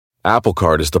Apple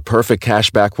Card is the perfect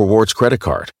cashback rewards credit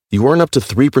card. You earn up to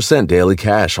 3% daily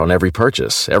cash on every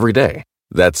purchase, every day.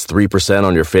 That's 3%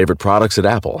 on your favorite products at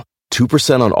Apple,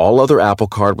 2% on all other Apple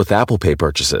Card with Apple Pay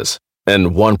purchases, and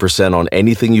 1% on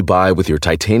anything you buy with your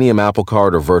titanium Apple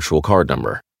Card or virtual card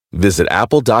number. Visit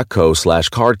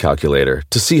apple.co/card calculator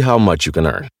to see how much you can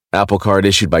earn. Apple Card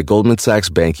issued by Goldman Sachs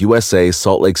Bank USA,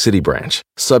 Salt Lake City branch.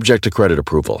 Subject to credit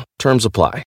approval. Terms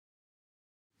apply.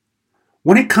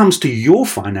 When it comes to your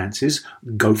finances,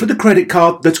 go for the credit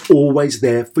card that's always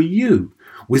there for you.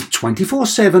 With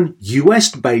 24/7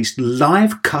 US-based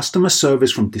live customer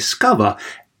service from Discover,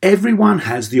 everyone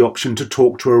has the option to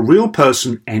talk to a real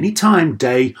person anytime,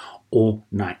 day or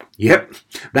night. Yep,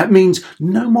 that means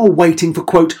no more waiting for,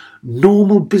 quote,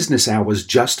 normal business hours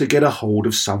just to get a hold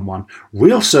of someone.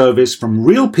 Real service from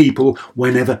real people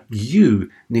whenever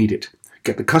you need it.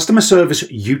 Get the customer service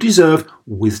you deserve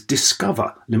with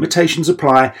Discover. Limitations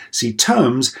apply. See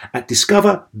terms at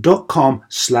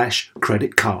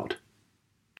discover.com/credit card.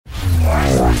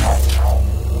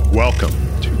 Welcome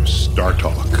to Star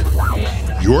Talk,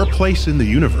 your place in the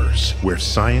universe where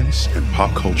science and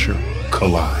pop culture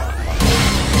collide.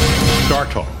 Star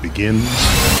Talk begins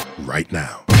right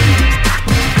now.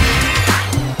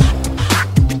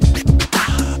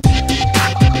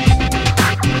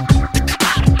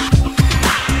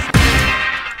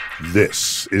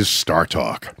 This is Star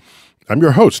Talk. I'm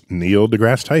your host, Neil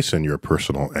deGrasse Tyson, your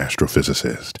personal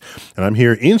astrophysicist. And I'm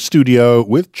here in studio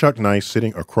with Chuck Nice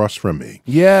sitting across from me.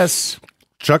 Yes.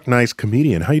 Chuck Nice,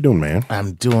 comedian. How you doing, man?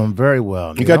 I'm doing very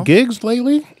well. You got gigs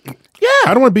lately? Yeah.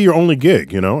 I don't want to be your only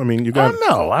gig, you know? I mean, you got... Oh,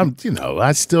 no.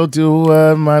 I still do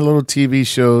my little TV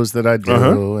shows that I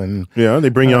do. And yeah, they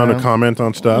bring you on to comment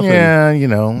on stuff. Yeah,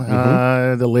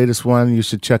 the latest one, you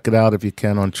should check it out if you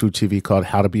can on True TV called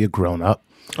How to Be a Grown Up.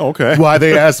 Okay. Why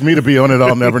they asked me to be on it,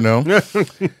 I'll never know.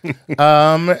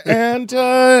 And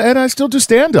I still do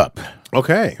stand-up.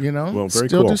 Okay. Well, very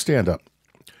still cool. do stand-up.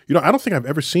 I don't think I've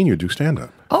ever seen you do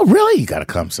stand-up. Oh, really? You got to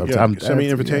come sometime. Send me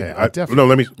an invitation. Yeah, definitely. No,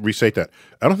 let me restate that.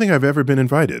 I don't think I've ever been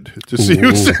invited to see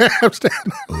you stand-up.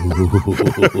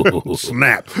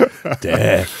 Snap.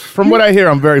 Dad. From what I hear,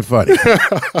 I'm very funny.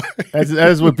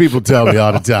 That's what people tell me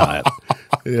all the time.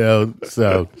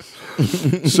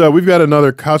 So we've got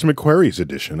another Cosmic Queries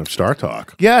edition of Star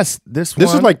Talk. Yes, this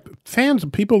is like fans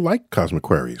and people like Cosmic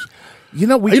Queries.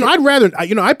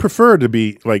 I prefer to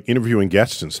be like interviewing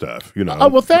guests and stuff. Oh,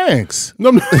 well, thanks.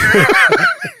 No.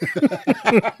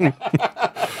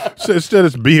 So instead,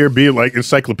 it's be like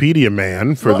encyclopedia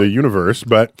man for the universe,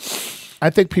 but I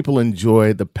think people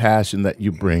enjoy the passion that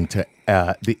you bring to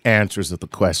the answers of the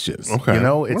questions. Okay.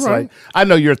 It's like, I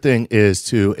know your thing is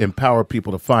to empower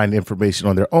people to find information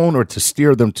on their own or to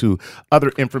steer them to other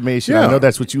information. Yeah. I know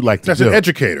that's what you like to do. As an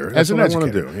educator. That's what I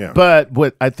want to do, yeah. But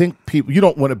what I think you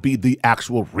don't want to be the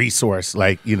actual resource,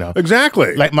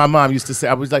 Exactly. Like my mom used to say,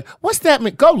 I was like, what's that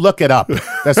mean? Go look it up.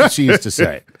 That's what she used to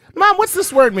say. Mom, what's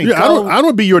this word mean? Yeah, I don't want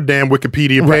to be your damn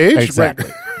Wikipedia page. Right, exactly.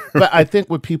 But I think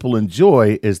what people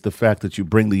enjoy is the fact that you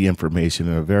bring the information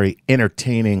in a very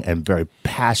entertaining and very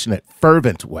passionate,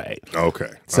 fervent way. Okay.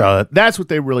 So that's what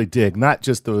they really dig, not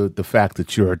just the fact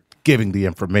that you're giving the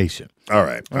information. All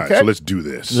right. Okay. So let's do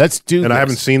this. And I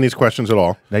haven't seen these questions at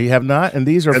all. No, you have not? And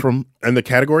these are from... And the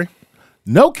category?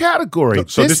 No category.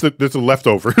 So this is the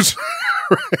leftovers.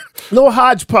 Little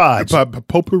hodgepodge.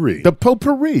 Potpourri. The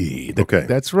potpourri. Okay.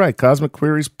 That's right. Cosmic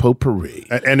Queries potpourri.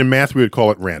 And in math, we would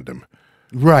call it random.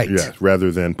 Right. Yes, rather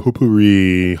than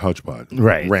potpourri hodgepodge.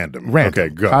 Right. Random. Random.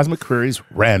 Okay, go. Cosmic Queries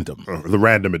random. The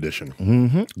random edition.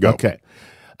 Mm-hmm. Go. Okay.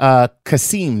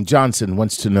 Kasim Johnson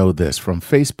wants to know this from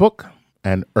Facebook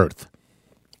and Earth,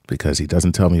 because he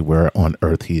doesn't tell me where on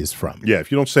Earth he is from. Yeah,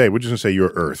 if you don't say it, we're just going to say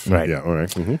your Earth. Right. Yeah, all right.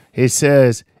 Mm-hmm. He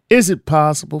says, is it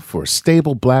possible for a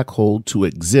stable black hole to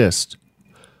exist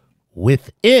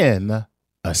within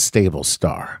a stable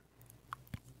star?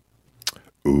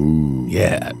 Ooh.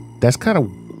 Yeah, that's kind of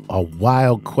a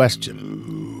wild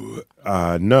question.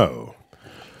 No.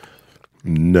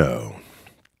 The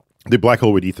black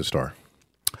hole would eat the star.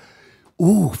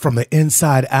 Ooh, from the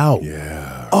inside out.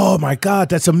 Yeah. Oh, my God,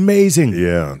 that's amazing.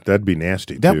 Yeah, that'd be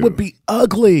nasty, That too. would be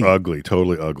ugly. Ugly,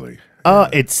 totally ugly.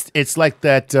 It's like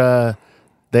that, the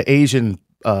Asian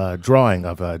drawing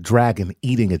of a dragon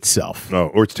eating itself. Oh,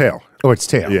 or its tail. Or its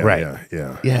tail, Yeah, right.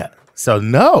 Yeah. So,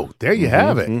 no, there you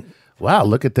have it. Wow,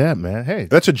 look at that, man. Hey.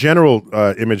 That's a general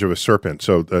image of a serpent,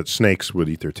 so snakes would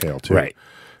eat their tail, too. Right.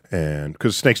 And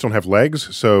because snakes don't have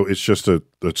legs, so it's just a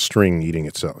string eating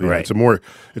itself. You know, Right.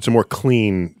 it's a more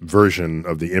clean version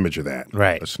of the image of that.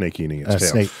 Right. A snake eating its tail.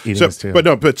 Snake eating its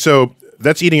tail. So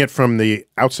that's eating it from the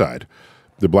outside.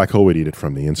 The black hole would eat it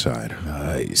from the inside.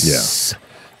 Nice. Yeah.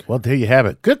 Well, there you have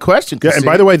it. Good question. Yeah, and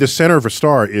by the way, the center of a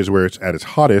star is where it's at its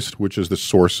hottest, which is the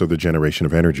source of the generation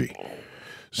of energy.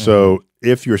 So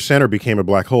if your center became a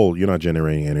black hole, you're not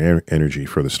generating any energy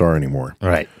for the star anymore.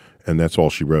 Right. And that's all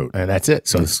she wrote. And that's it.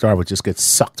 So the star would just get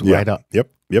sucked right up. Yep.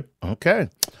 Okay.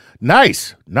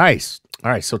 Nice. All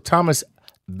right. So Thomas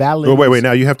Ballin. Oh, wait.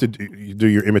 Now you have to do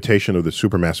your imitation of the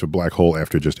supermassive black hole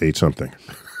after just ate something.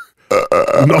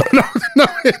 No.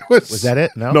 Was that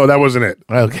it? No, that wasn't it.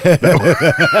 Okay.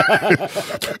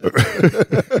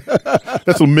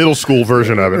 That's the middle school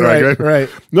version of it, right.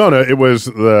 No, it was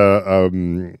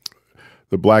the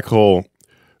black hole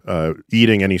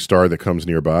eating any star that comes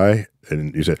nearby,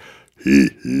 and you said,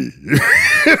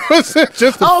 it was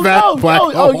just a fat black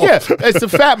hole. Oh, yeah, it's a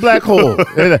fat black hole.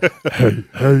 Hey.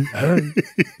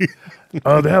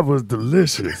 Oh, that was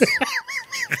delicious.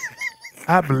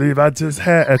 I believe I just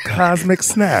had a cosmic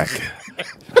snack.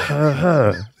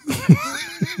 It's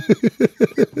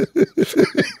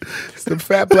the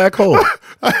fat black hole.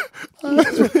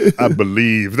 I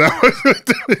believe that was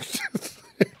delicious.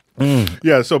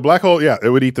 Yeah, so black hole, it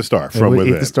would eat the star from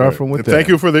within. Eat the star from within. Thank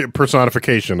you for the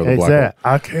personification of the black hole.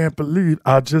 I can't believe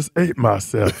I just ate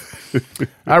myself.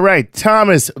 All right,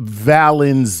 Thomas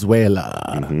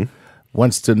Valenzuela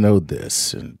wants to know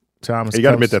this, and Thomas, you got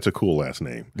to admit that's a cool last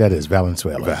name. That is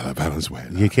Valenzuela.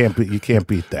 Valenzuela. You can't beat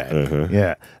that.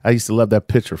 Yeah, I used to love that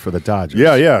picture for the Dodgers.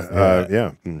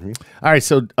 Yeah. All right,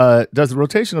 so does the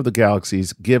rotation of the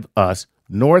galaxies give us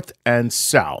north and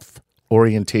south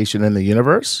orientation in the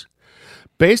universe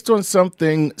based on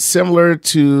something similar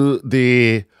to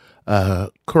the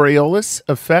Coriolis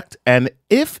effect? And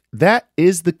if that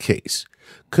is the case,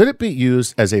 could it be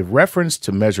used as a reference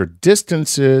to measure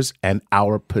distances and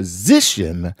our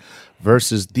position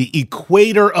versus the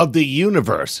equator of the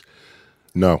universe?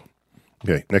 No.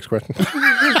 Okay, next question.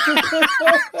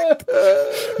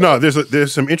 No,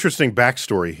 there's some interesting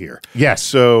backstory here. Yes.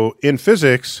 So in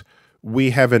physics,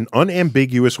 we have an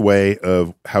unambiguous way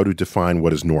of how to define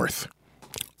what is north.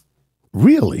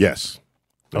 Really? Yes.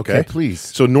 Okay, please.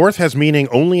 So north has meaning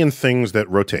only in things that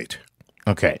rotate.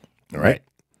 Okay. All right.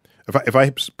 If I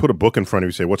put a book in front of you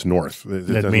and say, what's north?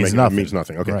 That means nothing. It means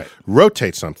nothing. Okay. Right.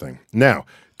 Rotate something. Now,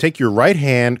 take your right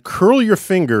hand, curl your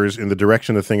fingers in the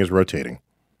direction the thing is rotating.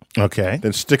 Okay.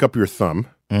 Then stick up your thumb.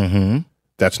 Mm-hmm.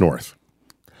 That's north.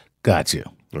 Got you.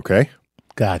 Okay?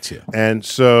 Got you. And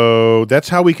so that's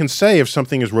how we can say if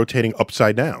something is rotating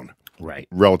upside down. Right.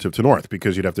 Relative to north,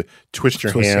 because you'd have to twist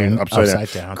your hand upside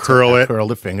down, curl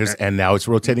the fingers, and now it's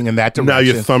rotating in that direction. Now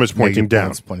your thumb is pointing down.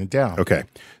 It's pointing down. Okay.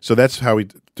 So that's how we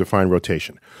define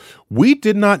rotation. We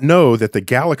did not know that the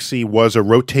galaxy was a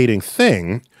rotating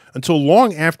thing until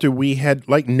long after we had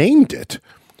named it.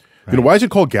 Right. You know, why is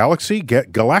it called galaxy?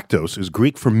 Galactos is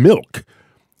Greek for milk.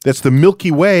 That's the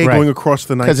Milky Way going across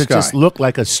the night sky. Because it just looked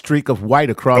like a streak of white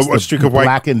across the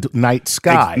blackened night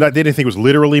sky. They didn't think it was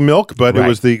literally milk, but it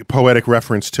was the poetic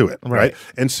reference to it, right?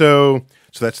 And so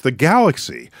that's the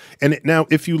galaxy. And now,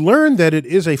 if you learn that it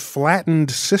is a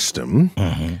flattened system,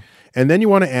 and then you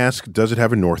want to ask, does it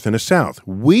have a north and a south?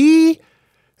 We,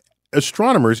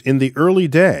 astronomers in the early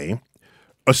day,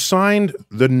 assigned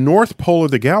the north pole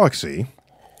of the galaxy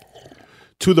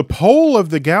to the pole of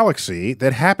the galaxy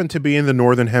that happened to be in the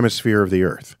northern hemisphere of the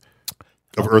Earth,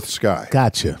 of Earth's sky.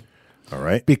 Gotcha. All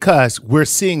right. Because we're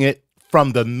seeing it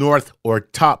from the north or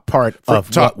top part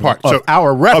of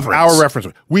our reference. Of our reference.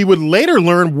 We would later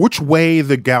learn which way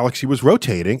the galaxy was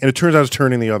rotating, and it turns out it's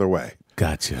turning the other way.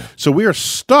 Gotcha. So we are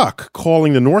stuck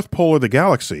calling the north pole of the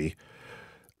galaxy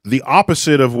the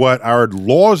opposite of what our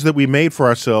laws that we made for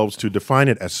ourselves to define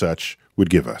it as such would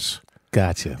give us.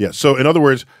 Gotcha. Yeah. So in other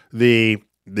words,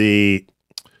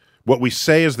 what we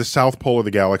say is the south pole of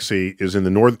the galaxy is in the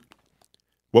north.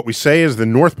 What we say is the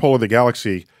north pole of the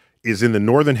galaxy is in the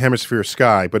northern hemisphere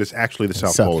sky, but it's actually the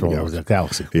south pole of the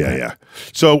galaxy. Yeah.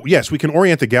 So yes, we can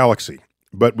orient the galaxy,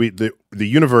 but the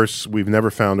universe, we've never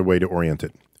found a way to orient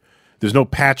it. There's no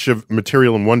patch of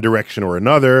material in one direction or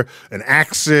another, an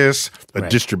axis, a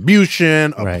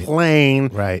distribution, a plane.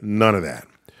 Right. None of that.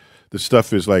 The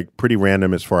stuff is pretty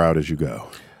random as far out as you go.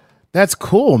 That's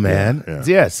cool, man.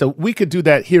 Yeah. So we could do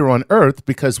that here on Earth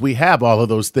because we have all of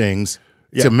those things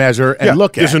to measure and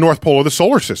look at. There's a north pole of the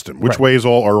solar system. Which way are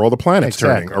all the planets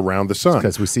turning around the sun?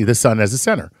 Because we see the sun as a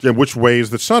center. And which way is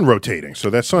the sun rotating?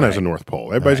 So that sun has a north pole.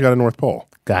 Everybody's got a north pole.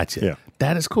 Gotcha. Yeah.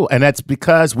 That is cool. And that's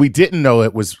because we didn't know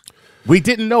it was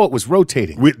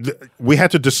rotating. We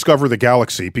had to discover the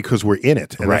galaxy because we're in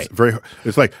it. And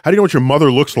it's like, how do you know what your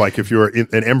mother looks like if you're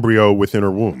an embryo within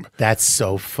her womb? That's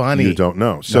so funny. You don't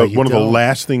know. So one of the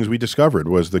last things we discovered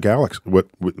was the galaxy, what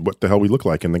the hell we look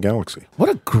like in the galaxy. What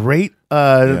a great,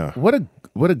 what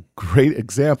what a great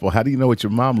example. How do you know what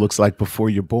your mom looks like before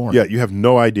you're born? Yeah, you have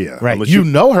no idea. Right. Unless You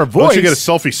know her voice. Unless you get a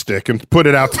selfie stick and put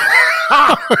it out.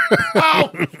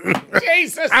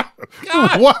 Jesus.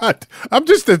 God. What? I'm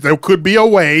just that there could be a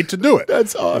way to do it.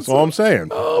 That's awesome. That's all I'm saying.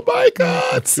 Oh, my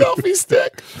God. Selfie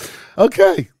stick.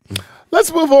 Okay.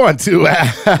 Let's move on to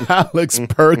Alex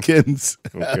Perkins.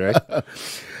 Okay.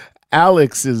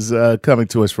 Alex is coming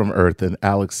to us from Earth, and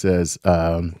Alex says,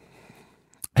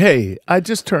 hey, I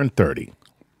just turned 30.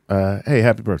 Hey,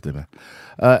 happy birthday, man.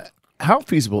 How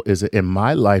feasible is it in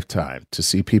my lifetime to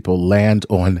see people land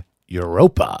on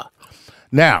Europa?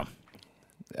 Now,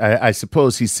 I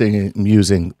suppose he's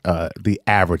using the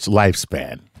average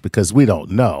lifespan, because we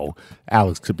don't know.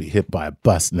 Alex could be hit by a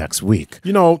bus next week.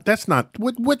 You know, that's not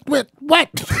what?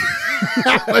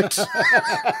 Alex.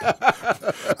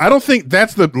 I don't think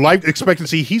that's the life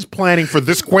expectancy he's planning for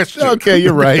this question. Okay,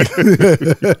 you're right.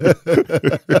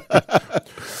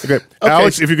 Okay,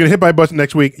 Alex, if you're gonna hit by a bus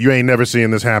next week, you ain't never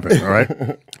seeing this happen. All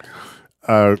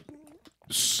right.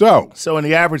 So in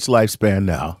the average lifespan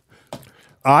now.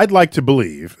 I'd like to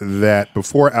believe that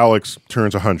before Alex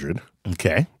turns 100,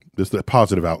 Okay. this is the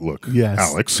positive outlook, Yes,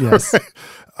 Alex, yes.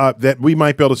 that we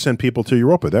might be able to send people to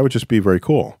Europa. That would just be very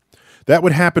cool. That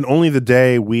would happen only the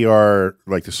day we are,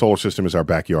 like, the solar system is our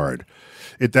backyard.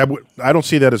 I don't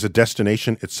see that as a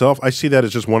destination itself. I see that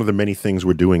as just one of the many things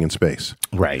we're doing in space.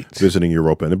 Right. Visiting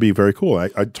Europa. And it'd be very cool.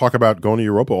 I talk about going to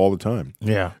Europa all the time.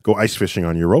 Yeah. Go ice fishing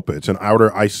on Europa. It's an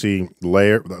outer icy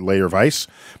layer of ice,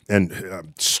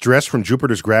 and stress from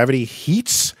Jupiter's gravity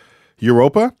heats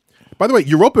Europa. By the way,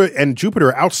 Europa and Jupiter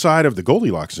are outside of the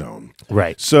Goldilocks zone.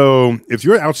 Right. So if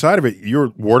you're outside of it, your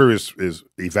water is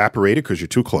evaporated because you're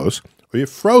too close, or you're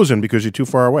frozen because you're too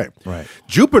far away. Right.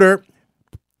 Jupiter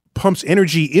pumps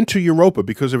energy into Europa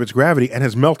because of its gravity and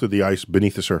has melted the ice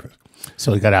beneath the surface.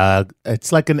 So you got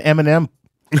it's like an M&M.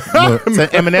 It's an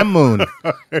M&M moon.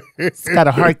 It's got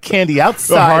a hard candy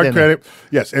outside.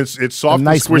 Yes, it's soft, a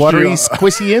nice and squishy, watery,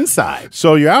 squishy inside.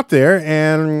 So you're out there,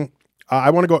 and I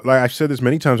want to go. Like I've said this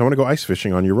many times, I want to go ice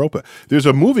fishing on Europa. There's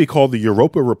a movie called The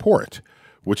Europa Report,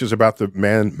 which is about the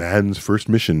man's first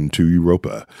mission to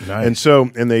Europa. Nice.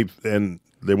 And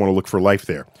they want to look for life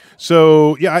there.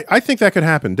 So yeah, I think that could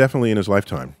happen definitely in his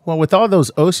lifetime. Well, with all those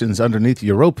oceans underneath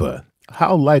Europa,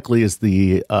 how likely is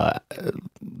the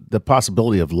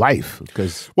possibility of life?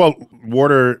 Because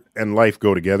water and life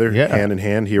go together, Yeah. hand in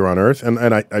hand here on Earth. And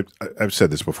I've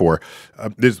said this before.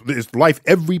 There's life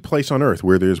every place on Earth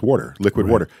where there's water, liquid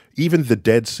water, even the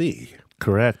Dead Sea.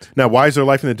 correct. Now, why is there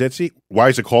life in the Dead Sea? Why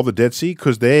is it called the Dead Sea?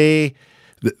 Because there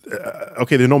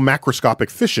are no macroscopic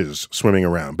fishes swimming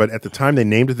around. But at the time they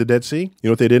named it the Dead Sea, you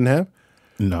know what they didn't have?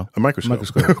 No. A microscope.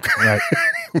 Right.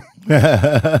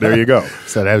 There you go.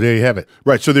 So there you have it.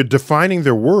 Right. So they're defining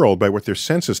their world by what their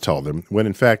senses tell them, when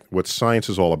in fact what science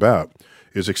is all about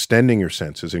is extending your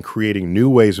senses and creating new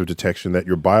ways of detection that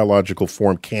your biological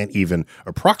form can't even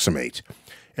approximate.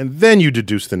 And then you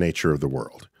deduce the nature of the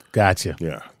world. Gotcha.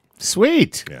 Yeah.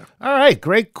 Sweet. Yeah. All right.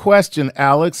 Great question,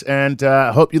 Alex. And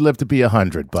hope you live to be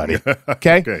 100, buddy.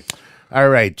 Okay? Okay. All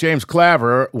right. James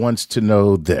Claver wants to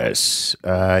know this.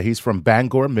 He's from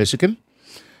Bangor, Michigan.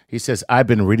 He says, I've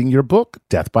been reading your book,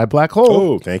 Death by Black Hole.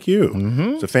 Oh, thank you.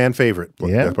 It's a fan favorite,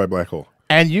 Yeah. Death by Black Hole.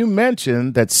 And you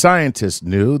mentioned that scientists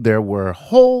knew there were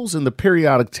holes in the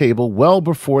periodic table well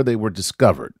before they were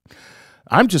discovered.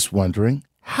 I'm just wondering,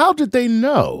 how did they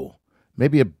know?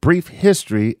 Maybe a brief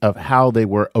history of how they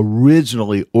were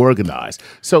originally organized.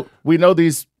 So we know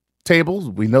these tables.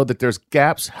 We know that there's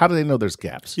gaps. How do they know there's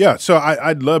gaps? Yeah, so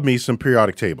I'd love me some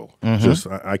periodic table. Just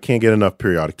I can't get enough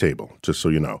periodic table, just so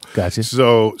you know. Gotcha.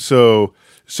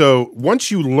 So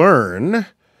once you learn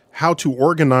how to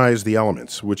organize the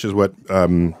elements, which is what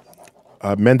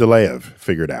Mendeleev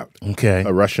figured out, Okay.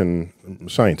 a Russian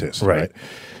scientist, Right.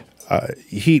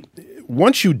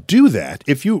 Once you do that,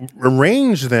 if you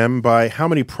arrange them by how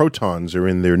many protons are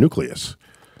in their nucleus,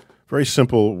 very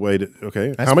simple way to,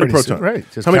 okay, That's how many pretty protons? right.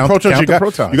 Just How many count protons you the got?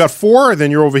 protons. You got 4, then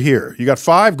you're over here. You got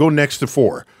 5, go next to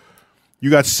 4. You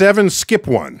got 7, skip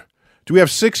 1. Do we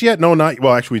have 6 yet? No, not,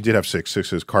 well, actually we did have 6.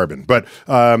 6 is carbon. But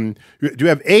do you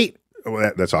have 8? Oh,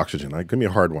 that's oxygen. Give me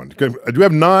a hard one. Do we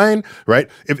have 9? Right?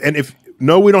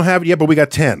 No, we don't have it yet, but we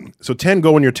got 10. So 10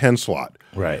 go in your 10 slot.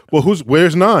 Right. Well,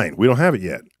 where's 9? We don't have it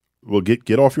yet. Well,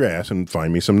 get off your ass and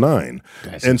find me some 9.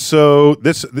 Gotcha. And so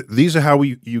these are how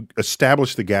you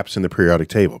establish the gaps in the periodic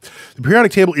table. The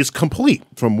periodic table is complete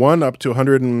from 1 up to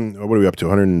 100 and what are we up to,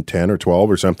 110 or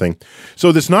 12 or something. So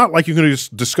it's not like you're going to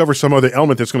just discover some other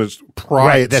element that's going to pry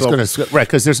Right. itself. That's going to, right.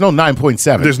 Because there's no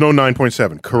 9.7. There's no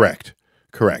 9.7. Correct.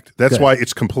 That's Good. why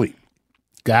it's complete.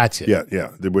 Gotcha. Yeah.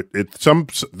 Some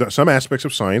aspects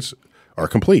of science are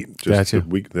complete. Gotcha.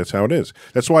 That's how it is.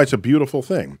 That's why it's a beautiful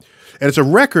thing. And it's a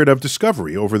record of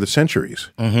discovery over the centuries.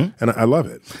 And I love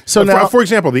it. So now, for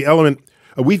example, the element,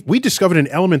 we discovered an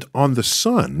element on the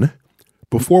sun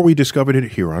before we discovered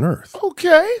it here on Earth.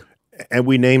 okay, And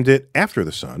we named it after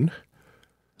the sun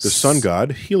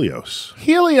god Helios,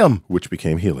 helium, which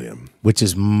became helium. which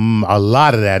is a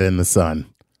lot of that in the sun,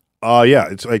 Yeah,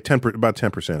 it's like about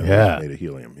 10% of it Yeah. is made of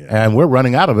helium. Yeah. and we're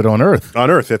running out of it on Earth. On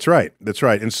Earth, that's right. That's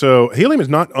right. And so helium is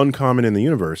not uncommon in the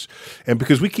universe. And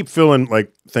because we keep filling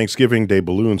like Thanksgiving Day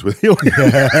balloons with helium.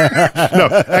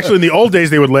 No, actually, in the old days,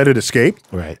 they would let it escape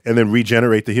Right. and then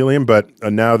regenerate the helium. But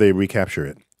now they recapture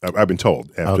it. I've been told.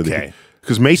 Okay.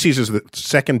 Because Macy's is the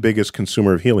second biggest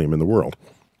consumer of helium in the world.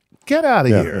 Get out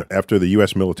of here. After the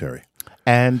U.S. military.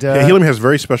 And Helium has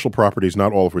very special properties,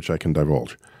 not all of which I can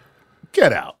divulge.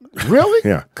 get out. Really?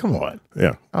 Yeah. Come on.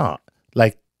 Yeah. Oh,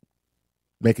 like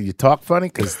making you talk funny?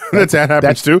 Because that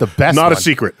happens too. the best Not one. a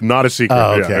secret. Not a secret.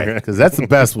 Oh, Yeah, okay. Because that's the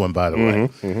best one, by the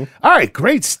way. All right,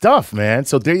 great stuff, man.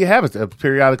 So there you have it, a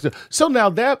periodic. So now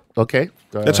that, okay.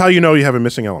 That's how you know you have a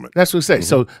missing element. That's what we say.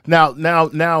 So now.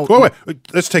 Wait.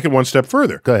 Let's take it one step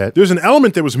further. Go ahead. There's an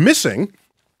element that was missing,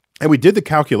 and we did the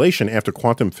calculation after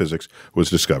quantum physics was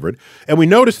discovered, and we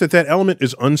noticed that that element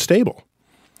is unstable.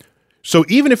 So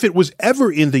even if it was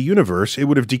ever in the universe, it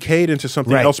would have decayed into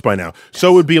something Right. else by now.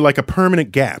 So it would be like a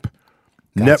permanent gap.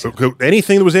 Gotcha.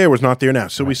 Anything that was there was not there now.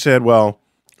 So we said, well,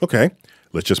 okay,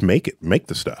 let's just make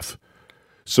the stuff.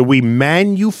 So we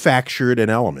manufactured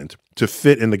an element to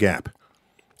fit in the gap,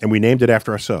 and we named it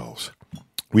after ourselves.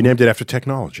 We named it after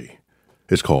technology.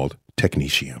 It's called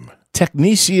technetium.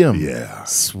 Technetium. Yeah.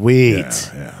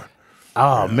 Sweet. Yeah.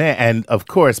 Oh, man. And of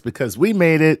course, because we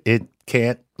made it, it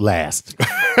can't last.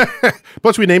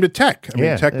 Plus, we named it tech. I mean,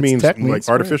 Yeah, tech it's means tech like means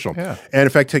artificial. great, yeah. And in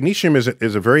fact, technetium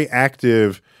is a very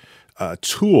active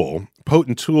tool,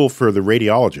 potent tool for the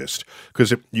radiologist,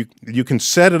 because you can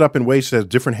set it up in ways that have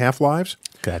different half-lives.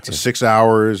 Gotcha. 6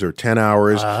 hours or 10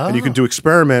 hours, and you can do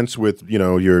experiments with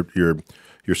your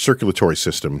circulatory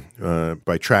system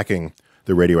by tracking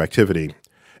the radioactivity.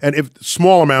 And if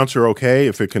small amounts are okay,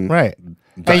 if it can Right.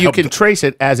 And you can trace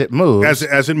it as it moves.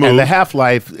 As it moves. And the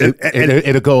half-life,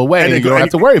 it'll go away, and you don't have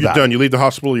to worry about You're done. it. You leave the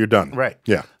hospital, you're done. Right.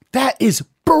 Yeah. That is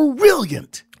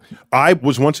brilliant. I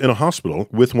was once in a hospital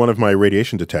with one of my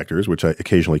radiation detectors, which I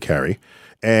occasionally carry,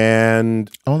 and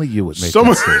Only you would make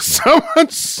someone that statement. someone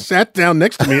sat down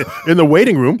next to me in the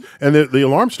waiting room, and the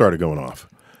alarm started going off.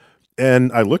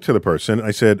 And I looked to the person. I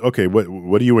said, "Okay,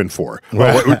 what are you in for?"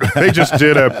 Well, they just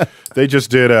did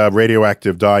a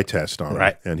radioactive dye test on him,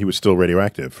 Right. and he was still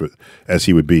radioactive as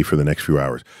he would be for the next few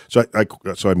hours. So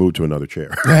I moved to another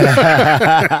chair.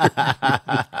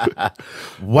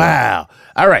 Wow.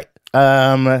 All right.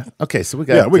 Okay, so we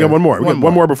got We got one more. We got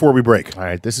one more before we break. All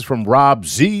right, this is from Rob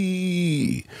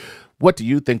Z. What do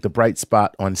you think the bright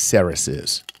spot on Ceres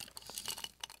is?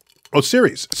 Oh,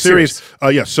 Ceres.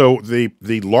 Yeah. So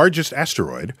the largest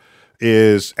asteroid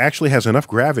actually has enough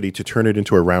gravity to turn it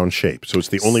into a round shape. So it's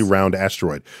the only round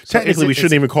asteroid. Technically, we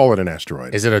shouldn't even call it an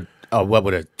asteroid. Is it what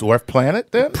would a dwarf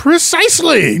planet then?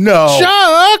 Precisely. No.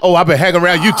 Chuck. Oh, I've been hanging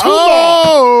around you too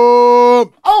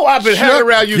long. Oh, I've been hanging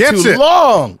around you gets too it.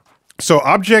 long. So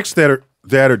objects that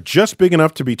are just big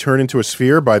enough to be turned into a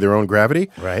sphere by their own gravity,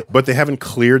 Right. but they haven't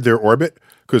cleared their orbit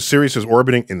because Ceres is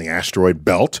orbiting in the asteroid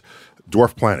belt,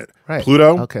 dwarf planet. Right.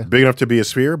 Pluto, Okay. big enough to be a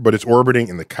sphere, but it's orbiting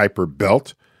in the Kuiper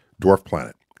belt, dwarf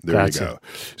planet. There Gotcha. you go.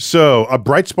 So a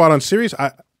bright spot on Ceres,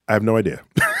 I have no idea.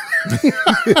 I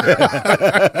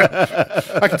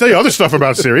can tell you other stuff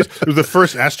about Ceres. It was the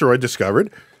first asteroid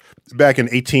discovered back in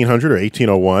 1800 or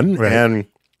 1801, Right. and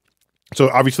so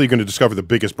obviously you're going to discover the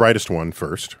biggest, brightest one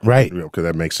first, Right. Because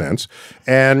that makes sense.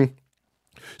 And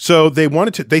so they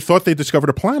thought they discovered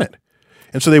a planet,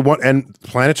 and so and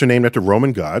planets are named after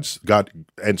Roman gods.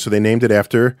 And so they named it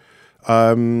after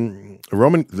the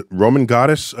Roman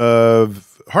goddess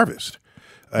of harvest.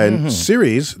 And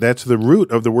Ceres, that's the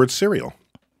root of the word cereal.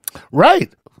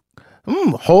 Right.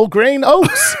 Whole grain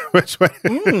oats. That's right.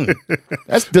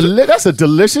 That's a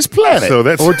delicious planet. So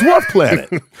that's- or dwarf planet.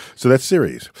 So that's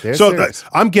Ceres. There's So Ceres.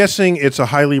 I'm guessing it's a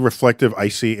highly reflective,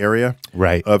 icy area,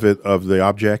 Right. of the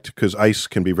object, because ice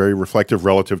can be very reflective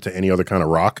relative to any other kind of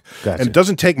rock, Gotcha. and it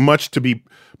doesn't take much to be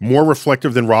more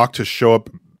reflective than rock to show up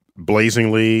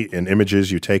blazingly in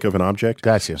images you take of an object.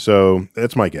 Gotcha. So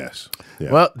that's my guess.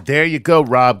 Yeah. Well, there you go,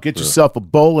 Rob. Get yourself a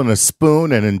bowl and a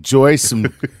spoon and enjoy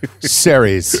some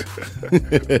Ceres.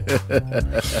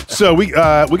 So we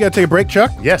got to take a break,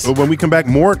 Chuck. Yes. But when we come back,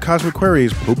 more Cosmic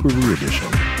Queries Potpourri Edition.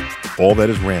 All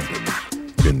that is random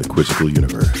in the Quizzical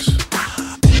universe.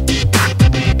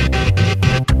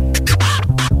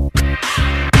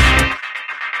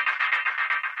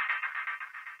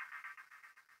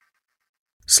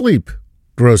 sleep,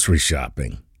 grocery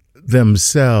shopping,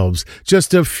 themselves.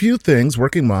 Just a few things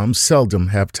working moms seldom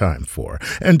have time for.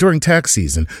 And during tax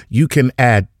season, you can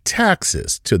add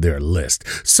taxes to their list.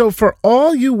 So for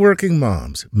all you working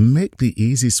moms, make the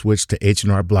easy switch to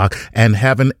H&R Block and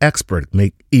have an expert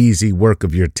make easy work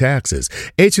of your taxes.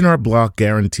 H&R Block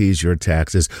guarantees your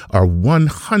taxes are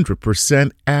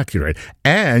 100% accurate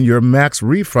and your max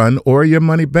refund or your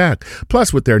money back.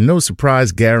 Plus, with their no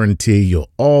surprise guarantee, you'll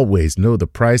always know the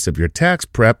price of your tax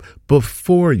prep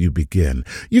before you begin.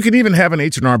 You can even have an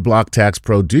H&R Block tax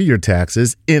pro do your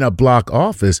taxes in a Block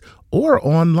office or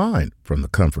online from the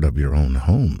comfort of your own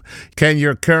home. Can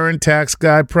your current tax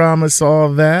guy promise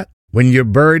all that? When you're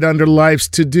buried under life's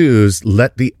to-dos,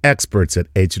 let the experts at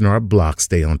H&R Block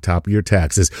stay on top of your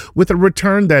taxes with a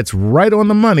return that's right on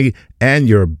the money and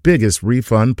your biggest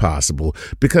refund possible.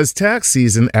 Because tax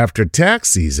season after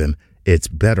tax season, it's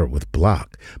better with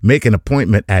Block. Make an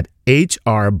appointment at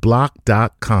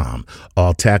hrblock.com.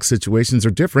 All tax situations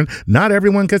are different. Not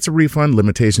everyone gets a refund.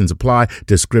 Limitations apply.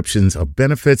 Descriptions of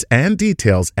benefits and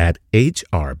details at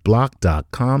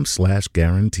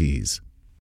hrblock.com/guarantees.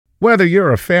 Whether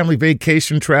you're a family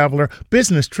vacation traveler,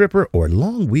 business tripper, or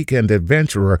long weekend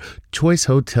adventurer, Choice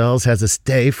Hotels has a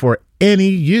stay for any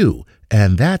you.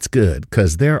 And that's good,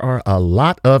 because there are a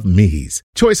lot of me's.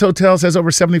 Choice Hotels has over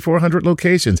 7,400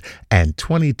 locations and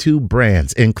 22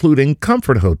 brands, including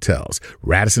Comfort Hotels,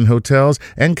 Radisson Hotels,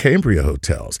 and Cambria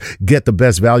Hotels. Get the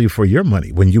best value for your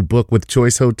money when you book with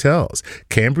Choice Hotels.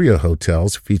 Cambria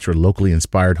Hotels feature locally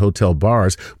inspired hotel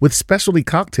bars with specialty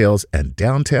cocktails and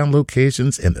downtown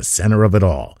locations in the center of it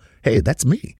all. Hey, that's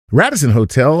me. Radisson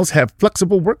Hotels have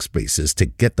flexible workspaces to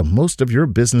get the most of your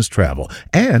business travel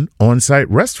and on-site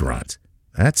restaurants.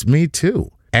 That's me too.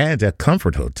 And at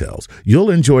Comfort Hotels, you'll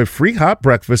enjoy free hot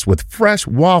breakfast with fresh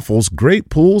waffles, great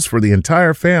pools for the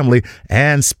entire family,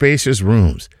 and spacious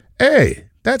rooms. Hey,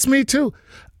 that's me too.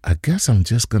 I guess I'm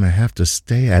just going to have to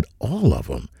stay at all of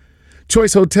them.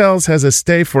 Choice Hotels has a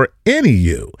stay for any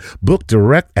you. Book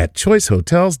direct at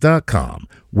choicehotels.com,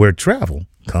 where travel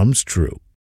comes true.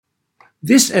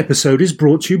 This episode is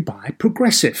brought to you by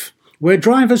Progressive, where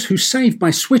drivers who save by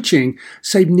switching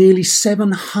save nearly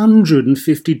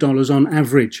 $750 on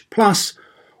average. Plus,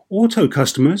 auto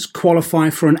customers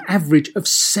qualify for an average of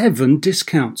 7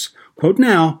 discounts. Quote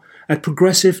now at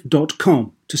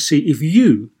progressive.com to see if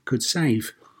you could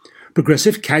save.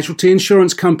 Progressive Casualty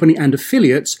Insurance Company and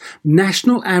affiliates,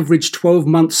 national average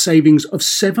 12-month savings of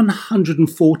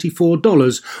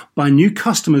 $744 by new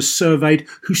customers surveyed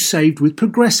who saved with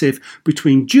Progressive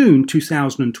between June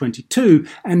 2022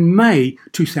 and May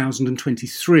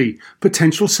 2023.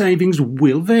 Potential savings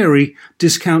will vary.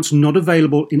 Discounts not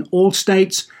available in all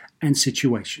states and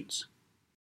situations.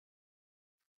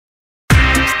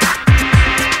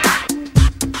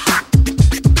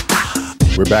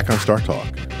 We're back on Star Talk.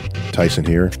 Tyson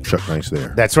here, Chuck Nice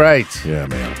there. That's right. Yeah,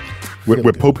 man.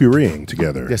 We're potpourriing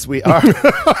together. Yes, we are.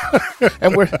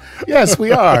 And we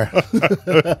are.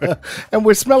 And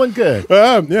we're smelling good.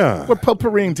 Yeah. We're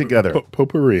potpourriing together.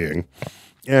 Potpourriing.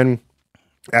 And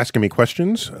asking me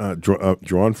questions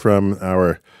drawn from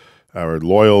our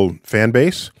loyal fan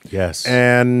base. Yes.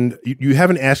 And you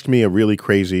haven't asked me a really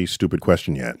crazy, stupid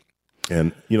question yet.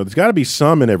 And, there's got to be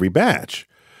some in every batch.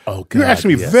 Oh, God, you're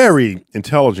asking me yes. very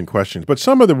intelligent questions, but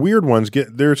some of the weird ones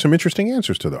there are some interesting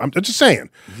answers to them. I'm just saying.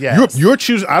 Yes. You're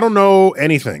choosing. I don't know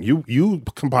anything. You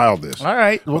compiled this. All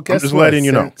right. Well, guess I'm just what? letting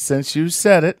you know. Since you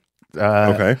said it.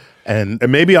 Okay. And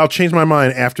maybe I'll change my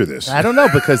mind after this. I don't know,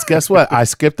 because guess what? I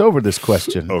skipped over this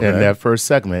question Okay. in that first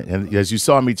segment. And as you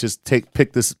saw me just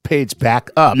pick this page back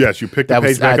up. Yes, you picked the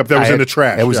page back up. That was in the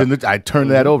trash. It was I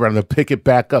turned that over. I'm going to pick it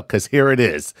back up because here it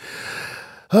is.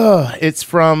 It's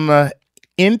from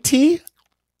Inti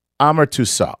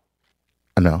Amartusa.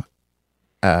 No.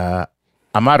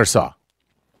 Amartusa.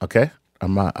 Okay?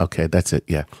 Okay, that's it.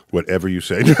 Yeah. Whatever you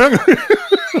say. You know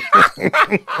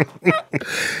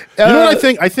what I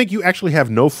think? I think you actually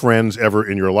have no friends ever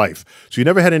in your life. So you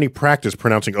never had any practice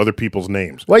pronouncing other people's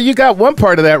names. Well, you got one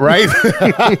part of that right.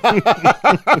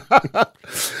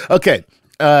 Okay.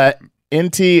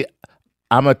 Inti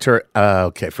Amateur.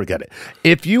 Okay, forget it.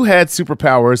 If you had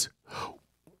superpowers,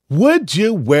 would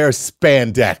you wear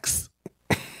spandex?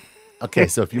 Okay,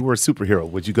 so if you were a superhero,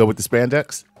 would you go with the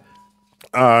spandex?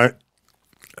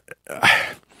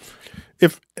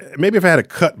 If I had a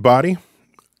cut body,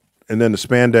 and then the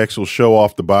spandex will show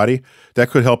off the body, that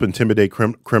could help intimidate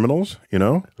criminals.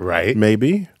 Right?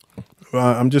 Maybe.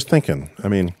 I'm just thinking. I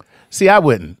mean, see, I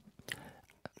wouldn't.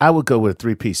 I would go with a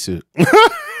 3-piece suit.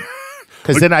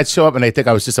 Because then I'd show up and they think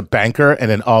I was just a banker, and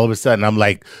then all of a sudden I'm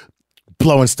like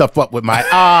blowing stuff up with my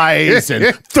eyes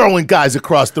and throwing guys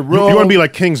across the room. You want to be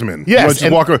like Kingsman. Yes,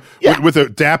 You want to just walk with a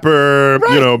dapper,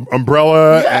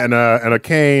 umbrella and a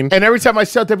cane. And every time I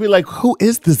shout, they'd be like, "Who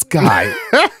is this guy?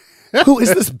 Who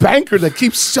is this banker that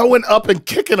keeps showing up and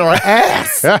kicking our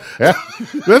ass?"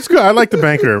 That's good. I like the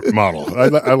banker model.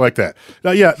 I like that.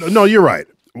 Now, no, you're right.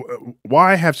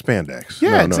 Why have spandex?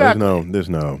 Yeah, exactly. There's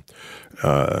no.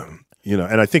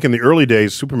 And I think in the early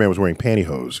days, Superman was wearing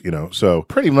pantyhose, so.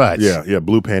 Pretty much. Yeah,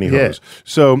 blue pantyhose. Yeah.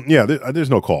 So, there's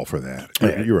no call for that.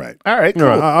 Yeah. You're right. All right,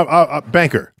 cool.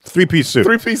 Banker, three-piece suit.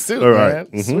 Three-piece suit, All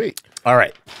right. man. Sweet. All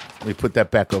right. Let me put that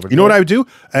back over. You know what I would do?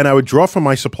 And I would draw from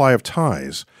my supply of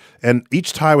ties, and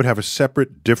each tie would have a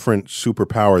separate, different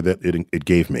superpower that it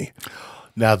gave me.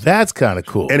 Now that's kind of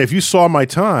cool. And if you saw my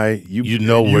tie, you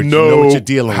know what you're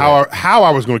dealing with. How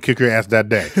I was going to kick your ass that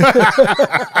day.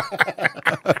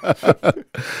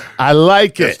 I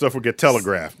like That it. stuff would get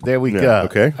telegraphed. There we go.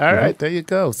 Okay. All right. There you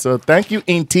go. So thank you,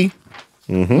 Inti.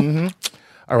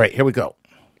 All right. Here we go.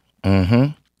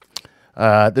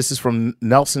 This is from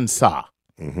Nelson Sa.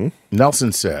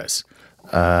 Nelson says,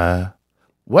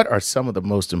 what are some of the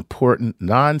most important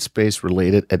non-space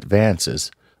related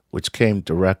advances which came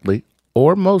directly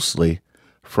or mostly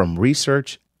from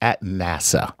research at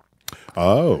NASA?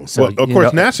 Oh, So, well, of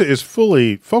course, NASA is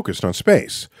fully focused on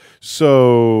space.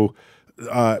 So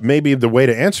maybe the way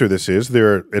to answer this is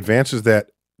there are advances that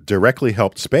directly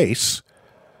helped space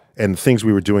and things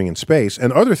we were doing in space,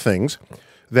 and other things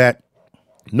that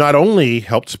not only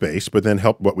helped space, but then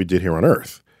helped what we did here on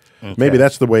Earth. Okay. Maybe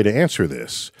that's the way to answer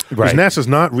this. Because NASA's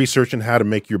not researching how to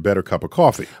make your better cup of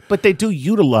coffee. But they do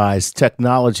utilize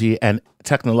technology and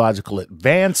technological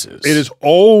advances. It is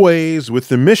always with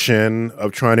the mission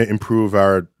of trying to improve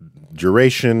our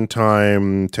duration,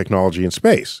 time, technology, and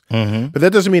space. But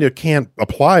that doesn't mean it can't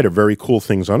apply to very cool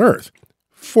things on Earth.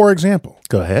 For example.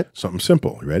 Go ahead. Something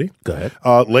simple. You ready? Go ahead.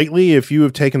 Lately, if you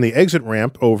have taken the exit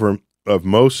ramp of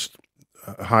most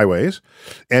highways,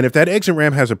 and if that exit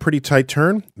ramp has a pretty tight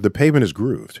turn, the pavement is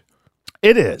grooved.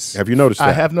 It is. Have you noticed that?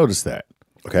 I have noticed that.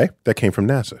 Okay, that came from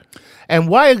NASA. And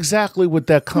why exactly would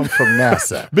that come from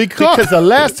NASA? Because the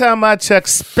last time I checked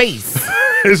space,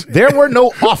 there were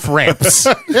no off ramps.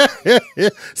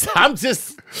 So I'm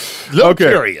just a little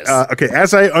curious.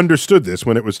 As I understood this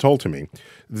when it was told to me,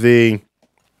 you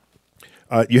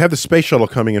have the space shuttle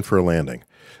coming in for a landing,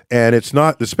 and it's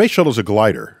not the space shuttle's a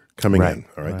glider coming in.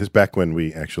 All right, this is back when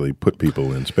we actually put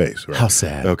people in space. Right? How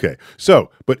sad. Okay,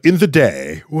 so but in the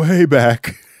day, way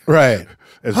back, right.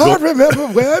 I remember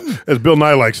when. As Bill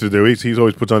Nye likes to do, he's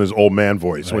always puts on his old man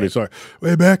voice when he's talking.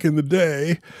 Way back in the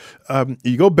day,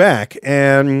 you go back,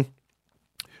 and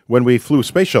when we flew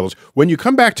space shuttles, when you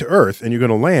come back to Earth and you're going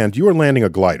to land, you are landing a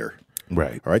glider.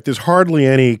 Right. All right. There's hardly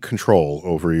any control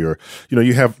over your,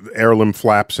 you have air limb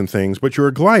flaps and things, but you're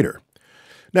a glider.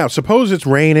 Now, suppose it's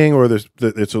raining or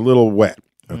it's a little wet.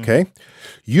 Okay.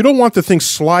 You don't want the thing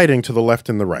sliding to the left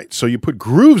and the right. So you put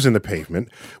grooves in the pavement,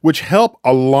 which help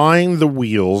align the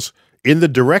wheels in the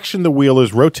direction the wheel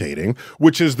is rotating,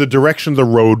 which is the direction the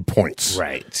road points.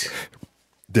 Right.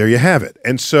 There you have it.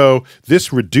 And so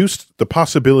this reduced the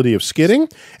possibility of skidding,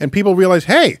 and people realized,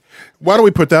 hey, why don't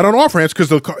we put that on off-ramps?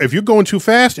 Because if you're going too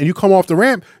fast and you come off the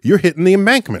ramp, you're hitting the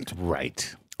embankment.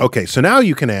 Right. Okay, so now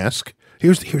you can ask,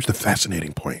 here's the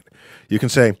fascinating point. You can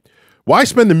say, why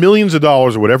spend the millions of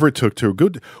dollars or whatever it took to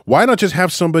good? Why not just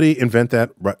have somebody invent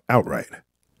that outright?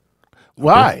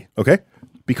 Why? Okay,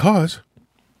 because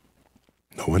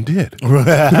no one did.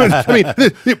 I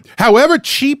mean, however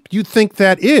cheap you think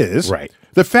that is, right.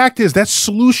 The fact is that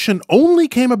solution only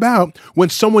came about when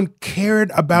someone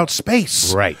cared about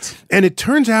space. Right. And it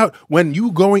turns out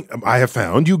I have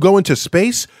found, you go into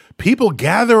space, people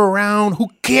gather around who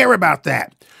care about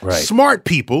that. Right. Smart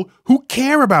people who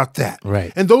care about that.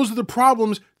 Right. And those are the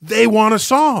problems they want to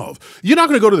solve. You're not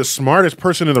going to go to the smartest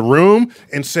person in the room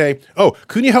and say, oh,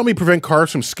 couldn't you help me prevent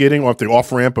cars from skidding off the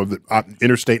off-ramp of the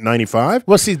Interstate 95?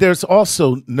 Well, see, there's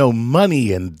also no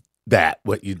money in that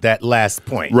last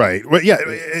point. Right. Well, yeah.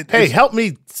 Hey, help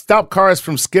me stop cars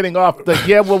from skidding off.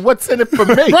 Well, what's in it for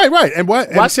me? Right. And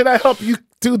why should I help you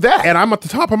do that? And I'm at the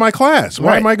top of my class.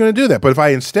 Why am I going to do that? But if I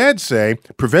instead say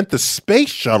prevent the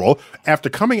space shuttle after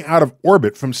coming out of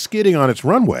orbit from skidding on its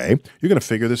runway, you're going to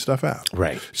figure this stuff out.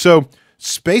 Right. So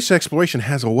space exploration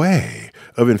has a way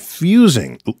of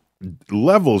infusing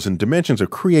levels and dimensions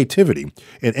of creativity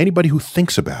in anybody who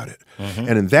thinks about it.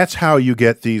 And that's how you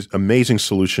get these amazing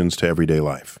solutions to everyday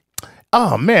life.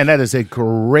 Oh, man, that is a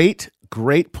great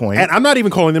point. And I'm not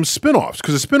even calling them spin-offs,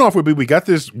 because a spin-off would be, we got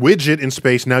this widget in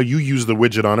space, now you use the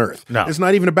widget on Earth. No. It's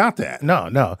not even about that.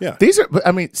 No. Yeah.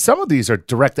 Some of these are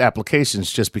direct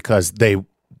applications just because they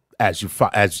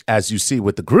as you see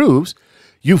with the grooves,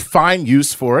 you find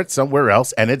use for it somewhere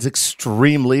else, and it's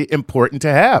extremely important to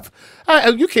have.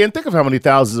 You can't think of how many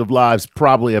thousands of lives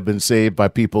probably have been saved by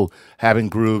people having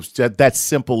grooves. That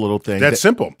simple little thing. That's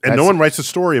simple. And no one writes a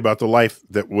story about the life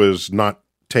that was not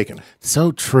taken.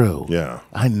 So true. Yeah.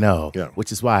 I know. Yeah.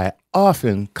 Which is why I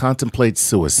often contemplate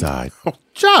suicide.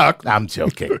 Chuck! I'm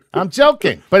joking. I'm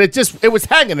joking. But it was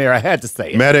hanging there. I had to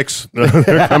say it. Medics,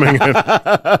 they're coming in.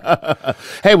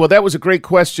 Hey, well, that was a great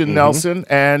question, Nelson.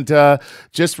 And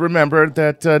just remember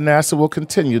that NASA will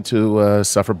continue to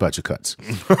suffer budget cuts.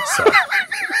 So,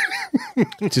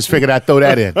 just figured I'd throw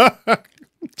that in.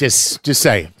 Just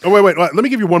saying. Oh, wait. Let me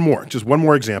give you one more. Just one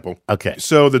more example. Okay.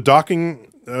 So the docking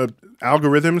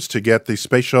algorithms to get the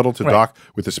space shuttle to dock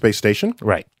with the space station.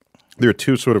 Right. There are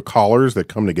two sort of collars that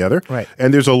come together. Right.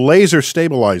 And there's a laser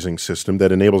stabilizing system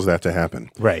that enables that to happen.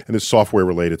 Right. And there's software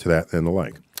related to that and the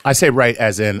like. I say right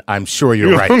as in, I'm sure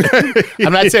you're right.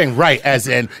 I'm not saying right as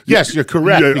in, yes, you're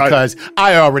correct, because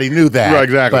I already knew that. Right,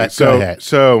 exactly. But go ahead.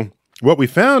 So what we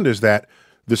found is that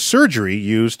the surgery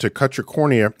used to cut your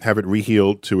cornea, have it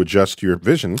rehealed to adjust your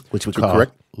vision, Which we call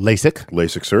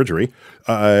LASIK surgery,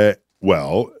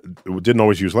 well, it didn't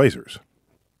always use lasers.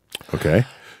 Okay.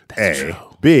 That's true.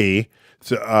 B,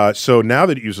 so now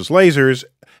that it uses lasers,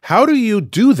 how do you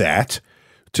do that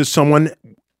to someone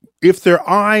if their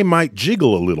eye might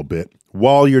jiggle a little bit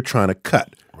while you're trying to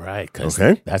cut? Right, because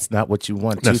Okay. that's not what you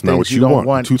want. That's Two not things what you don't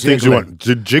want. Two things you want.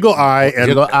 Jiggle eye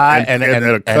and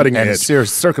a cutting edge.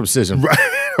 serious circumcision. Right.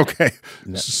 Okay.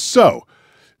 So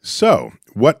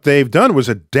what they've done was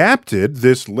adapted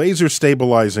this laser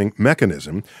stabilizing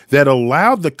mechanism that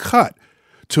allowed the cut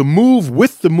to move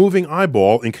with the moving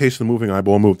eyeball in case the moving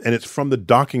eyeball moved. And it's from the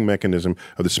docking mechanism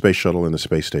of the space shuttle and the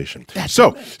space station.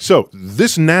 So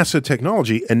this NASA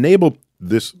technology enabled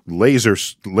this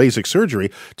LASIK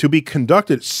surgery to be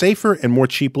conducted safer and more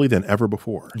cheaply than ever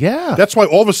before. Yeah. That's why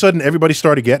all of a sudden everybody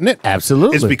started getting it.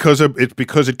 Absolutely. It's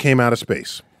because it came out of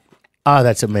space. Oh,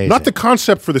 that's amazing. Not the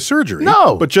concept for the surgery.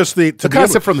 No. But just the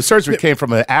concept from the surgery came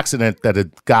from an accident that a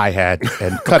guy had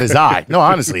and cut his eye. No,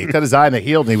 honestly, he cut his eye and it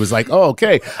healed, and he was like, "Oh,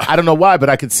 okay. I don't know why, but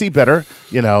I could see better."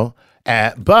 But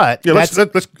let's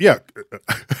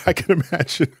I can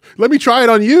imagine. Let me try it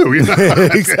on you.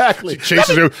 Exactly. She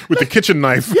chases it with the kitchen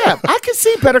knife. Yeah, I can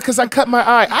see better because I cut my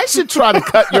eye. I should try to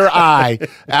cut your eye.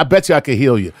 I bet you I could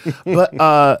heal you.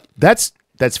 But that's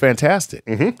fantastic.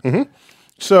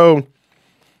 So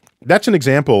that's an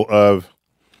example of.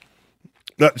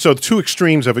 So two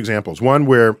extremes of examples. One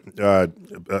where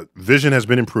vision has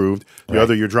been improved. The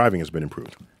other, your driving has been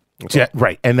improved. Yeah,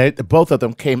 right. And both of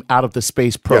them came out of the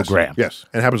space program. Yes.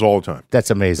 And it happens all the time. That's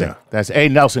amazing. Yeah. Hey,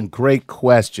 Nelson, great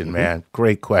question, man.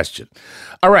 Great question.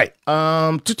 All right.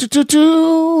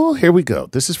 Here we go.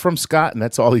 This is from Scott, and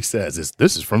that's all he says is,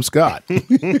 "This is from Scott."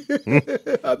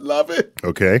 I love it.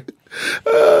 Okay.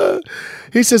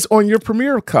 He says, on your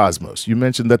premiere of Cosmos, you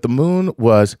mentioned that the moon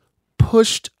was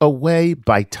pushed away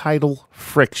by tidal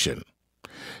friction.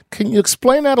 Can you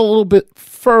explain that a little bit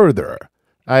further?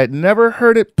 I had never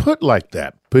heard it put like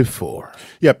that before.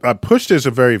 Yeah, pushed is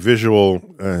a very visual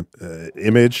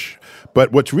image,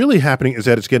 but what's really happening is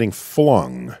that it's getting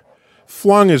flung.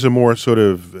 Flung is a more sort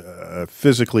of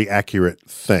physically accurate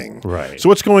thing. Right. So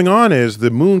what's going on is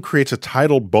the moon creates a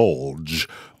tidal bulge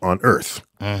on Earth.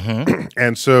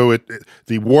 And so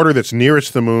the water that's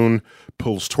nearest the moon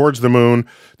pulls towards the moon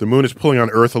is pulling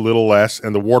on Earth a little less,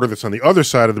 and the water that's on the other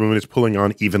side of the moon is pulling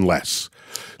on even less.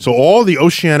 So all the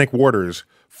oceanic waters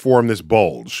form this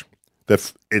bulge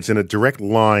that it's in a direct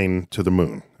line to the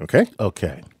moon, okay?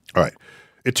 Okay. All right.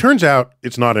 It turns out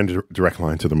it's not in a direct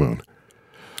line to the moon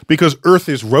because Earth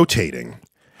is rotating.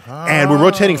 And we're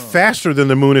rotating faster than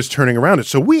the moon is turning around it.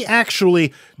 So we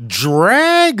actually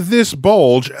drag this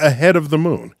bulge ahead of the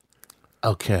moon.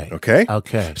 Okay.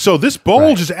 Okay? So this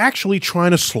bulge is actually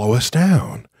trying to slow us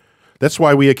down. That's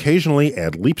why we occasionally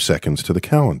add leap seconds to the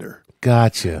calendar.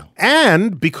 Gotcha.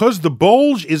 And because the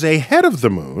bulge is ahead of the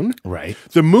moon,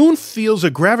 the moon feels a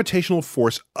gravitational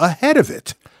force ahead of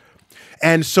it.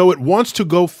 And so it wants to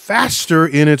go faster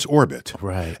in its orbit.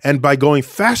 Right. And by going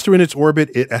faster in its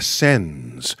orbit, it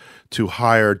ascends to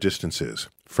higher distances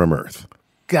from Earth.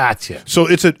 Gotcha. So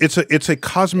it's a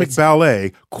cosmic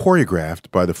ballet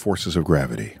choreographed by the forces of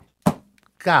gravity.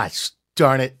 Gosh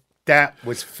darn it. That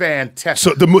was fantastic.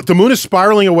 So the moon is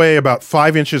spiraling away about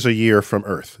 5 inches a year from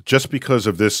Earth just because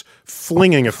of this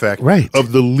flinging effect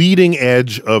of the leading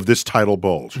edge of this tidal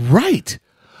bulge. Right.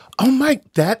 Oh,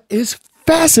 Mike, that is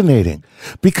fascinating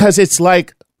because it's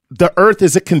like the Earth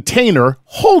is a container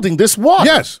holding this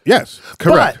water. Yes,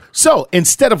 correct. So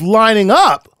instead of lining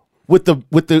up with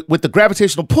the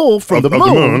gravitational pull from Of the the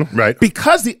moon, moon, right.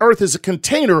 because the Earth is a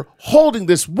container holding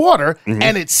this water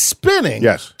and it's spinning.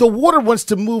 Yes. The water wants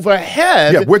to move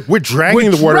ahead. Yeah, we're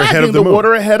dragging the water ahead of the moon.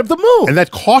 water ahead of the moon. And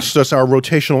that costs us our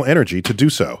rotational energy to do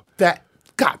so. that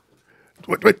God.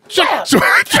 Wait.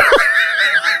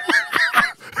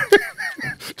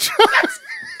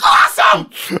 Awesome!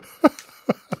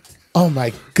 Oh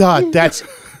my God, that's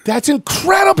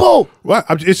incredible. What?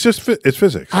 It's just it's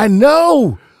physics. I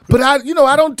know, but I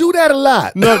don't do that a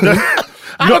lot. No.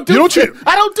 I don't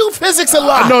do physics a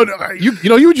lot. No, you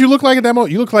know what you look like at that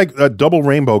moment? You look like a Double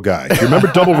Rainbow guy. You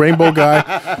remember Double Rainbow guy?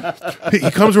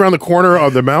 He comes around the corner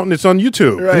of the mountain. It's on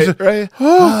YouTube. Right.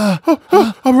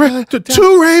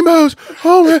 Two rainbows.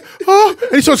 Oh, man. Oh.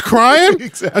 And he starts crying.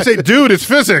 I say, dude, it's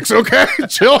physics, okay?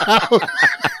 Chill out.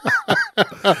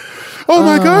 Oh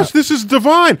my gosh, this is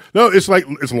divine. No, it's light.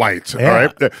 Yeah. All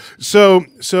right. So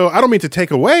I don't mean to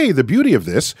take away the beauty of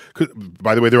this.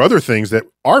 By the way, there are other things that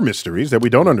are mysteries that we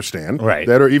don't understand, right,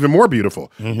 that are even more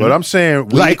beautiful. But I'm saying,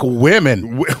 like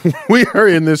women, we are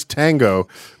in this tango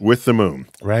with the moon.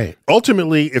 Right.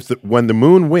 Ultimately, when the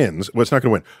moon wins, well, it's not going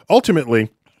to win. Ultimately,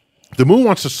 the moon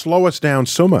wants to slow us down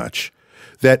so much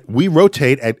that we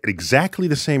rotate at exactly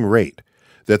the same rate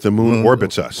that the moon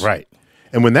orbits us. Right.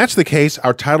 And when that's the case,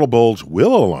 our tidal bulge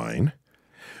will align.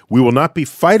 We will not be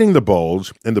fighting the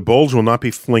bulge, and the bulge will not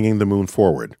be flinging the moon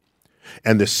forward.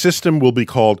 And the system will be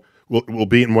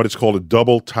be in what is called a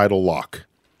double tidal lock.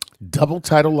 Double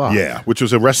tidal lock. Yeah, which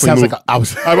was a wrestling Sounds move. like I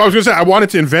was going to say I wanted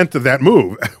to invent that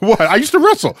move. What? I used to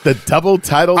wrestle. The double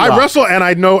tidal lock. I wrestle and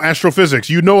I know astrophysics.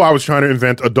 You know I was trying to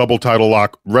invent a double tidal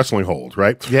lock wrestling hold,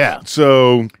 right? Yeah.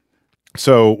 So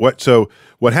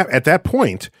what happened at that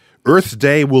point? Earth's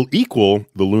day will equal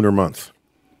the lunar month.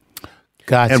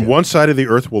 Gotcha. And one side of the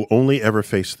Earth will only ever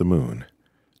face the moon.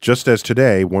 Just as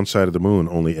today, one side of the moon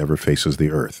only ever faces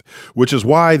the Earth. Which is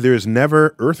why there's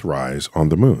never Earthrise on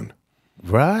the moon.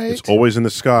 Right. It's always in the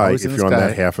sky Always if in you're the on sky.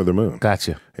 that half of the moon.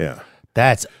 Gotcha. Yeah.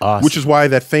 That's awesome. Which is why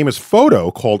that famous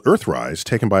photo called Earthrise,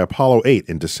 taken by Apollo 8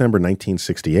 in December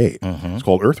 1968, it's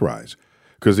called Earthrise.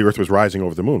 Because the Earth was rising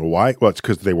over the moon. Why? Well, it's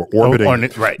because they were orbiting.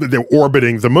 Right. They were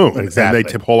orbiting the moon. Exactly. And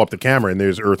they pull up the camera, and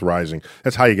there's Earth rising.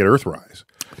 That's how you get Earthrise.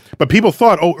 But people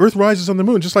thought, Earth rises on the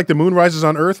moon, just like the moon rises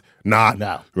on Earth. Not.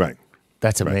 No. Right.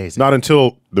 That's amazing. Not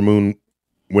until the moon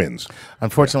wins.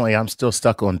 Unfortunately, I'm still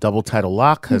stuck on double tidal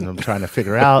lock because I'm trying to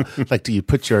figure out, do you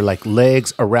put your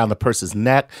legs around the person's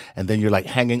neck and then you're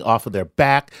hanging off of their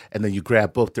back and then you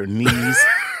grab both their knees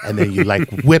and then you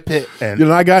whip it and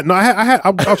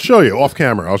I'll show you off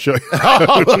camera. I'll show you.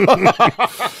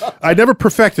 I never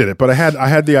perfected it, but I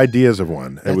had the ideas of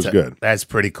one. It was good. That's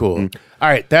pretty cool. All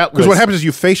right, that was because what happens is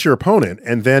you face your opponent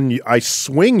and then I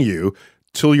swing you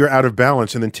till you're out of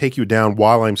balance and then take you down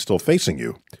while I'm still facing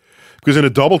you. Because in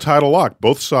a double tidal lock,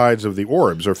 both sides of the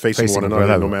orbs are facing one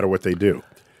another no matter what they do.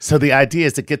 So the idea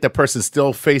is to get the person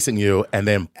still facing you and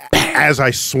then as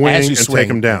I swing and take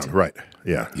them down. Right.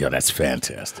 Yeah. Yeah, that's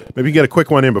fantastic. Maybe get a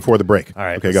quick one in before the break. All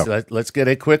right. Okay, go. Let's get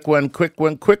a quick one.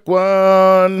 All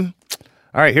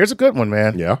right, here's a good one,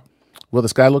 man. Yeah. Will the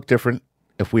sky look different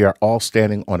if we are all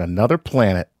standing on another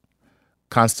planet,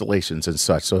 constellations and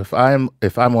such? So if I'm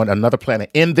on another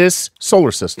planet in this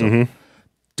solar system,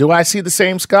 do I see the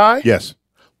same sky? Yes.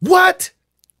 What?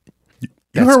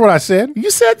 You heard what I said?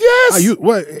 You said yes.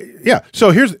 Yeah.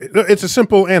 So it's a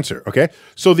simple answer. Okay.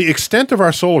 So the extent of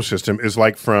our solar system is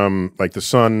from the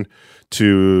sun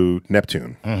to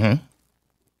Neptune. Mm-hmm.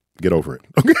 Get over it.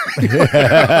 Okay.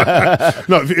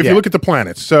 No, if you look at the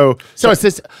planets, so it's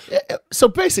this. So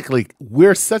basically,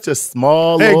 we're such a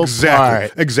small little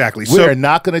part. Exactly. We're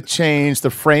not going to change the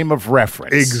frame of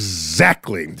reference.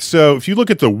 Exactly. So if you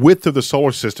look at the width of the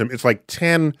solar system, it's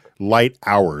 10 light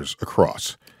hours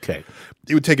across. Okay.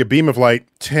 It would take a beam of light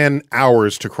 10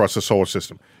 hours to cross the solar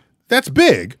system. That's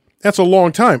big. That's a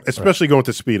long time, especially going at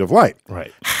the speed of light.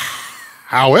 Right.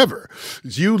 However,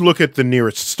 you look at the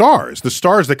nearest stars, the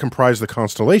stars that comprise the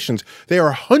constellations, they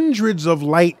are hundreds of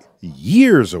light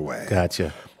years away.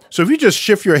 Gotcha. So if you just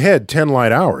shift your head 10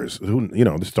 light hours,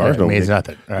 the stars don't mean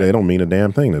nothing. Right. They don't mean a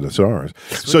damn thing to the stars.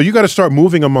 So you got to start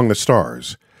moving among the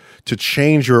stars to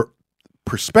change your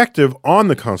perspective on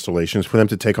the constellations for them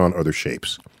to take on other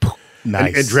shapes.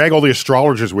 Nice. And drag all the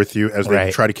astrologers with you as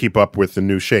they try to keep up with the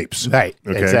new shapes. Right,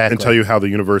 okay? exactly. And tell you how the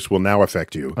universe will now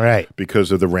affect you. Right.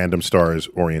 Because of the random stars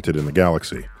oriented in the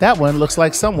galaxy. That one looks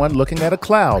like someone looking at a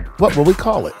cloud. What will we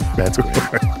call it? That's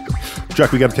great.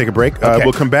 Chuck, we got to take a break. Okay.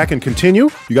 We'll come back and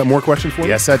continue. You got more questions for me?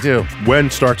 Yes, I do.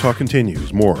 When Star Talk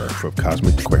continues, more from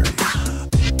Cosmic Aquarius.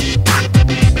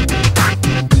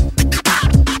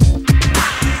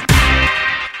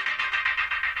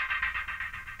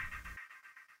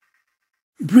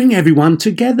 bring everyone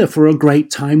together for a great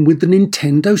time with the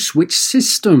Nintendo Switch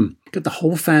system. Get the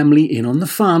whole family in on the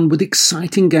fun with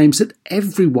exciting games that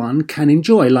everyone can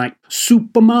enjoy, like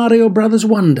Super Mario Bros.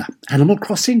 Wonder, Animal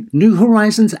Crossing, New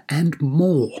Horizons, and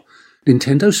more.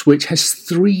 Nintendo Switch has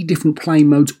 3 different play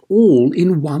modes all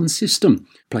in one system.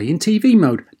 Play in TV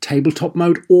mode, tabletop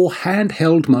mode, or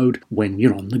handheld mode when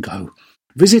you're on the go.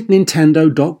 Visit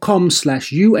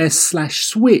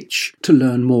nintendo.com/US/Switch to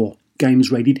learn more.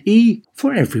 Games rated E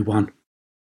for everyone.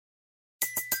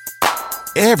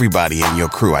 Everybody in your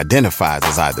crew identifies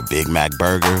as either Big Mac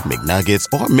Burger, McNuggets,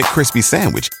 or McCrispy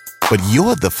Sandwich. But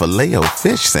you're the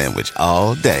Filet-O-Fish Sandwich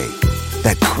all day.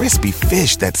 That crispy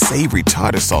fish, that savory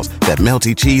tartar sauce, that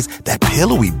melty cheese, that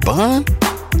pillowy bun.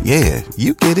 Yeah,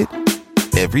 you get it.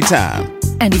 Every time.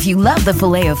 And if you love the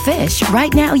Filet-O-Fish,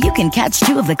 right now you can catch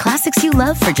 2 of the classics you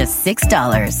love for just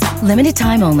 $6. Limited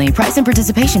time only. Price and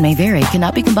participation may vary.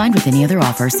 Cannot be combined with any other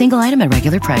offer. Single item at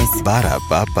regular price.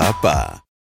 Ba-da-ba-ba-ba.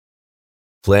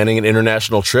 Planning an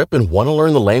international trip and want to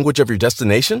learn the language of your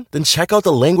destination? Then check out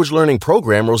the language learning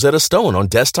program Rosetta Stone on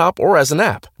desktop or as an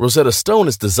app. Rosetta Stone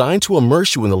is designed to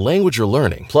immerse you in the language you're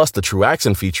learning. Plus, the True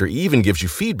Accent feature even gives you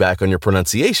feedback on your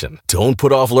pronunciation. Don't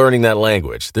put off learning that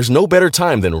language. There's no better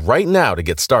time than right now to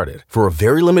get started. For a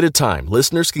very limited time,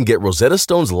 listeners can get Rosetta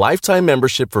Stone's lifetime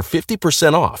membership for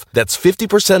 50% off. That's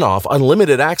 50% off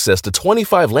unlimited access to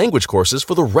 25 language courses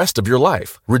for the rest of your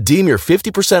life. Redeem your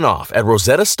 50% off at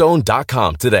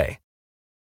rosettastone.com today.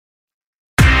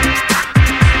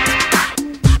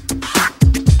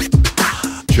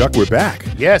 Chuck, we're back.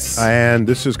 Yes. And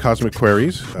this is Cosmic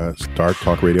Queries, Star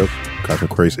Talk Radio,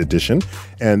 Cosmic Queries edition.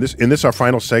 And in this our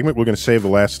final segment, we're going to save the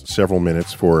last several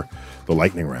minutes for the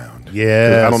lightning round.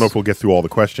 Yes. I don't know if we'll get through all the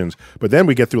questions, but then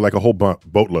we get through like a whole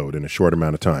boatload in a short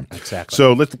amount of time. Exactly.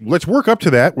 So let's work up to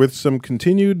that with some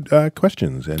continued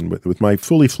questions and with my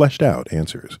fully fleshed out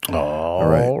answers. All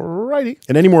righty.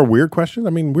 And any more weird questions?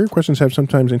 I mean, weird questions have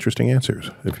sometimes interesting answers.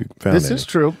 If you found This any. is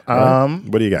true.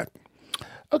 What do you got?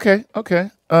 Okay.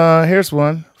 Here's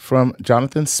one from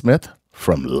Jonathan Smith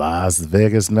from Las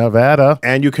Vegas, Nevada.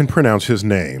 And you can pronounce his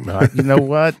name. You know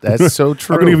what? That's so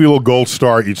true. I'm going to give you a little gold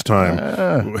star each time.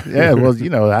 Yeah, well,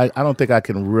 I don't think I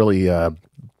can really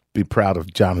be proud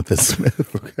of Jonathan Smith.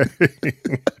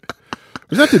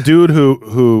 Was that the dude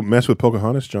who messed with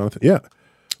Pocahontas, Jonathan? Yeah.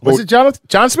 Was it John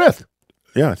Smith?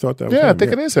 Yeah, I thought that was Yeah, him. I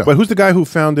think it is him. But who's the guy who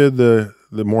founded the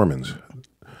Mormons?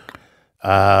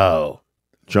 Oh.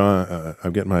 John,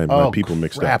 I'm getting my people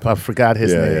mixed crap, up. I forgot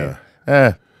his name.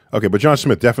 Yeah. Okay, but John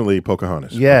Smith, definitely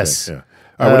Pocahontas. Yes. Okay, yeah.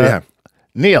 All right, what do you have?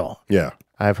 Neil. Yeah.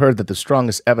 I've heard that the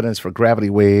strongest evidence for gravity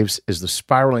waves is the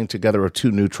spiraling together of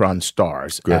 2 neutron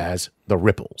stars as the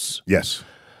ripples. Yes.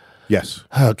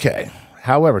 Okay.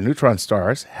 However, neutron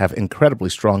stars have incredibly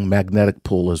strong magnetic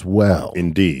pull as well.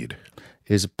 Indeed.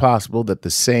 Is it possible that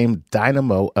the same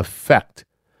dynamo effect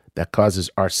that causes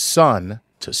our sun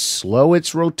to slow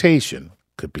its rotation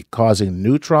could be causing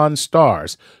neutron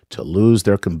stars to lose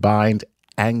their combined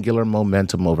angular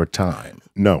momentum over time?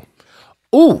 No.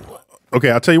 Ooh.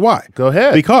 Okay, I'll tell you why. Go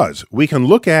ahead. Because we can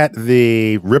look at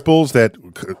the ripples that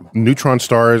neutron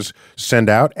stars send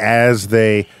out as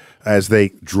they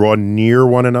draw near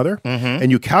one another,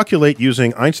 and you calculate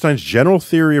using Einstein's general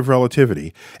theory of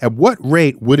relativity, at what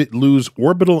rate would it lose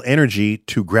orbital energy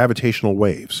to gravitational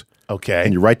waves? Okay.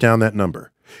 And you write down that number.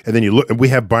 And then you look, and we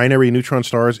have binary neutron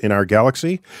stars in our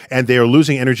galaxy, and they are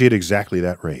losing energy at exactly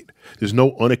that rate. There's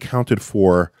no unaccounted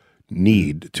for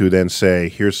need to then say,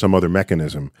 here's some other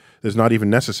mechanism. It's not even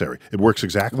necessary. It works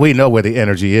exactly. We know where the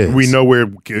energy is. We know where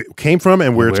it came from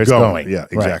and where it's going. Yeah,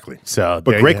 exactly. Right. So,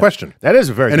 but great question. That is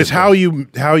a very and good it's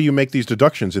how you make these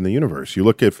deductions in the universe. You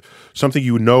look at something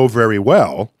you know very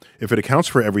well. If it accounts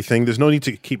for everything, there's no need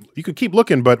to keep. You could keep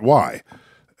looking, but why?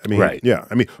 I mean, right. Yeah.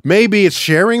 I mean, maybe it's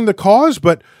sharing the cause,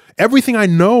 but everything I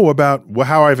know about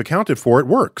how I've accounted for it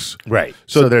works. Right.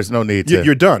 So there's no need to.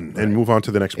 You're done and move on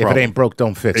to the next problem. If it ain't broke,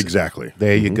 don't fix it. Exactly.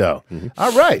 There you go.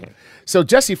 All right. So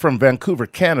Jesse from Vancouver,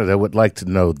 Canada would like to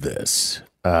know this.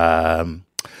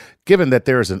 Given that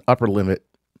there is an upper limit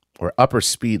or upper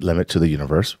speed limit to the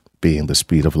universe, being the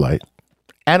speed of light,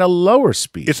 and a lower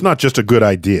speed. It's not just a good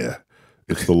idea.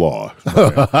 It's the law.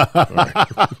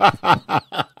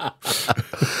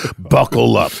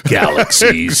 Buckle up,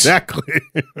 galaxies. Exactly.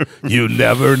 You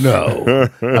never know.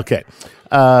 Okay.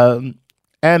 And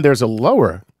there's a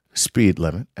lower speed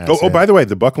limit. By the way,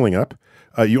 the buckling up,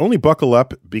 you only buckle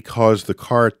up because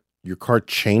your car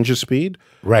changes speed.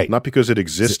 Right. Not because it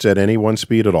exists at any one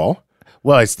speed at all.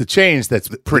 Well, it's the change that's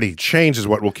pretty. Change is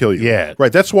what will kill you. Yeah.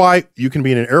 Right. That's why you can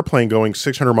be in an airplane going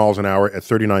 600 miles an hour at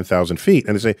 39,000 feet,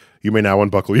 and they say, you may now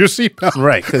unbuckle your seatbelt.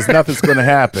 Right, because nothing's going to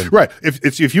happen. Right.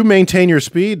 If you maintain your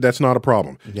speed, that's not a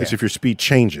problem. Yeah. It's if your speed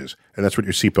changes, and that's what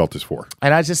your seatbelt is for.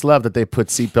 And I just love that they put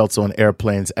seatbelts on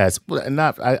airplanes as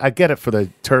not. I get it for the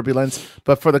turbulence,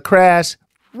 but for the crash,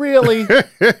 really,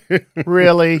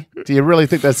 really, do you really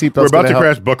think that seatbelt's We're about to help?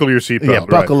 crash. Buckle your seatbelt. Yeah,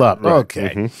 buckle up. Right.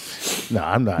 Okay. Mm-hmm. No,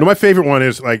 I'm not. No, my favorite one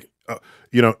is like,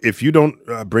 if you don't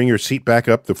bring your seat back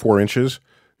up to 4 inches,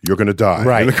 you're going to die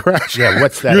Right. in the crash. Yeah,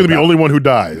 what's that You're going to be the about? only one who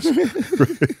dies.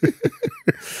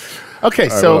 Okay, All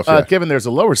right, so what else? given there's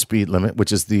a lower speed limit,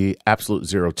 which is the absolute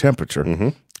zero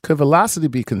temperature, could velocity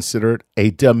be considered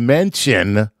a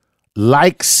dimension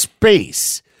like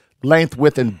space, length,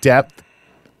 width, and depth?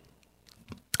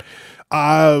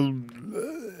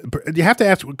 You have to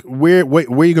ask where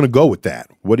are you going to go with that?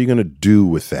 What are you going to do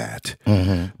with that?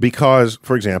 Because,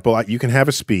 for example, you can have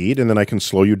a speed, and then I can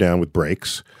slow you down with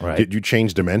brakes. Right. Did you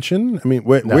change dimension? I mean,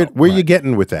 where right. are you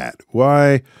getting with that?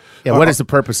 Why? Yeah, what is the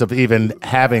purpose of even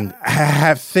having?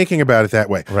 Thinking about it that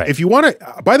way. Right. If you want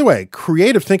to, by the way,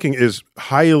 creative thinking is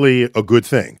highly a good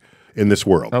thing in this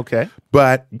world. Okay.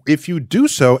 But if you do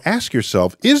so, ask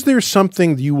yourself, is there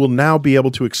something you will now be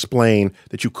able to explain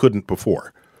that you couldn't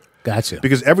before? Gotcha.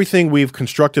 Because everything we've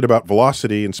constructed about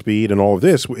velocity and speed and all of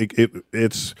this,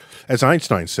 it's as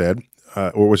Einstein said,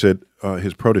 or was it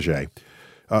his protege,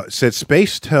 said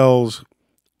space tells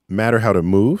matter how to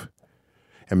move,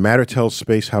 and matter tells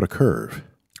space how to curve.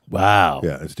 Wow.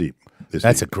 Yeah, it's deep.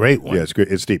 That's a great one. Yeah, it's great.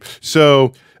 It's deep.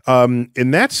 So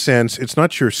in that sense, it's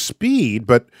not your speed,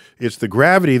 but it's the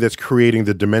gravity that's creating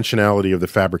the dimensionality of the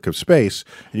fabric of space,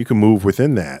 and you can move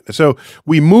within that. So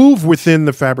we move within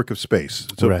the fabric of space.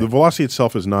 So Right. the velocity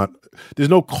itself is not, there's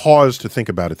no cause to think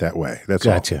about it that way. That's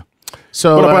all. Gotcha.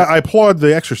 So, But I applaud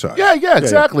the exercise. yeah,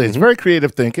 exactly. It's very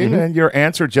creative thinking, and your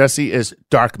answer, Jesse, is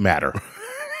dark matter.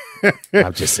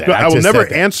 I'm just saying. No, I will just never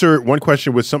said that. answer one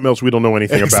question with something else we don't know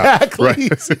anything Exactly. about.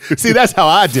 Right? See, that's how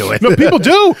I do it. No, people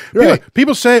do. Right.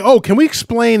 People say, "Oh, can we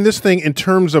explain this thing in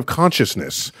terms of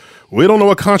consciousness?" We don't know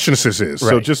what consciousness is,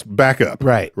 so Right. just back up.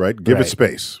 Right. Give Right. it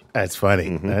space. That's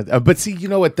funny. But see, you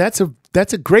know what? That's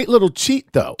a great little cheat,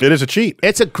 though. It is a cheat.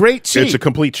 It's a great cheat. It's a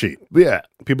complete cheat. yeah.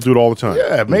 People do it all the time.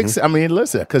 Yeah, it makes. I mean,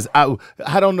 listen, because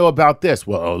I don't know about this.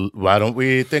 Well, why don't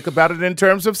we think about it in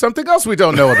terms of something else we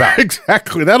don't know about?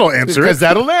 Exactly. That'll answer Because it.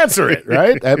 that'll answer it,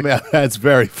 right? I mean, that's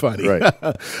very funny. Right.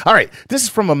 All right. This is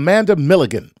from Amanda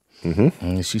Milligan.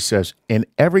 And she says, in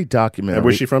every documentary. And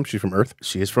where's she from? She's from Earth?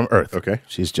 She is from Earth. Okay.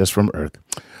 She's just from Earth.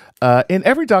 In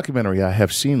every documentary I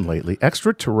have seen lately,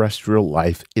 extraterrestrial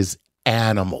life is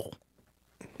animal.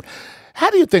 How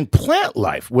do you think plant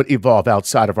life would evolve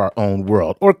outside of our own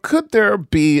world? Or could there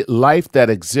be life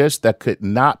that exists that could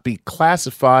not be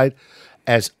classified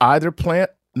as either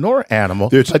plant nor animal,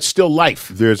 but still life?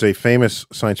 There's a famous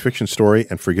science fiction story,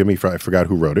 and forgive me if I forgot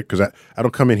who wrote it, because I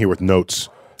don't come in here with notes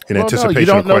in anticipation no, you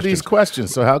don't of know questions. these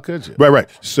questions, so how could you? Right.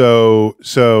 So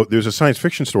there's a science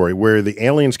fiction story where the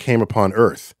aliens came upon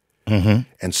Earth and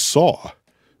saw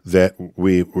that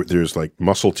there's like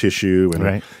muscle tissue, and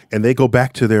Right. and they go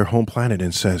back to their home planet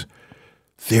and says,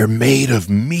 they're made of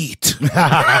meat.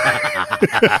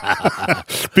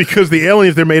 Because the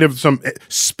aliens, they're made of some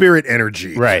spirit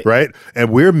energy. Right. Right? And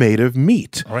we're made of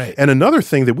meat. Right. And another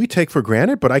thing that we take for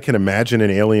granted, but I can imagine an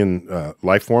alien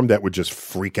life form that would just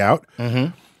freak out.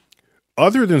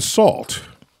 Other than salt,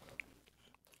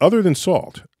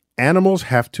 animals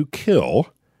have to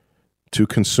kill to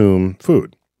consume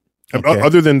food. Okay.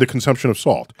 Other than the consumption of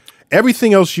salt.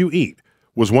 Everything else you eat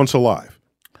was once alive.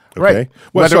 Okay? Right.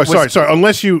 Well, Whether it was- sorry.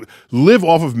 Unless you live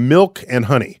off of milk and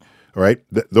honey, all right?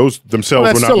 Those themselves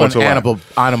Well, were that's not still once an alive.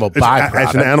 animal It's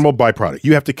byproduct. an animal byproduct.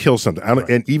 You have to kill something.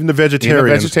 And even the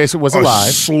vegetarians vegetation was are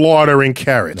alive. slaughtering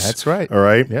carrots. That's right. All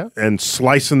right? Yeah. And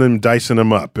slicing them, dicing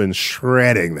them up, and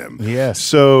shredding them. Yes.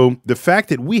 So the fact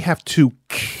that we have to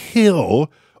kill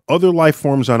other life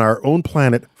forms on our own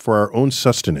planet for our own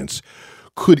sustenance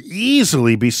could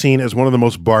easily be seen as one of the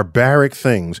most barbaric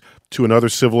things to another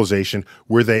civilization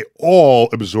where they all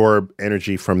absorb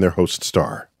energy from their host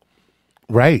star.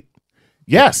 Right.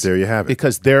 Yes. There you have it.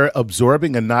 Because they're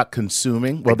absorbing and not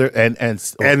consuming. Well, they're and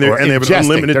They have an ingesting.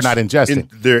 unlimited. They're not ingesting.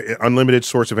 They're unlimited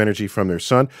source of energy from their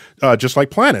sun, just like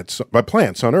plants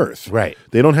on Earth. Right.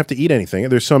 They don't have to eat anything.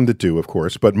 There's some that do, of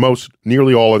course, but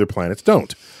nearly all other planets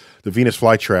don't. The Venus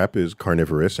flytrap is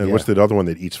carnivorous, and what's the other one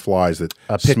that eats flies that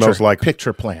smells like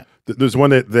pitcher plant? There's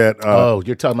one that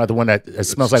You're talking about the one that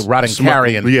smells like rotting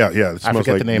carrion. Yeah, it I smells forget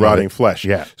like the name rotting of it. flesh.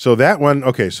 Yeah. So that one,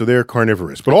 okay, so they're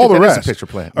carnivorous, but I all think the that is a rest pitcher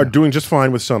plant, are yeah. doing just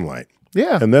fine with sunlight.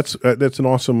 Yeah. And that's an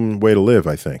awesome way to live,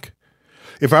 I think.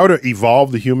 If I were to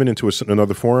evolve the human into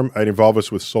another form, I'd involve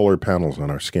us with solar panels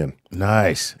on our skin.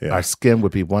 Nice. Yeah. Our skin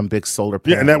would be one big solar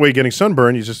panel. Yeah, and that way, getting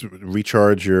sunburn, you just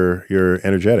recharge your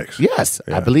energetics. Yes,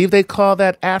 Yeah. I believe they call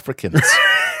that Africans.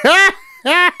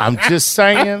 I'm just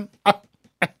saying.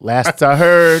 Last I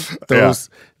heard,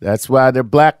 that's why they're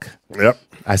black. Yep.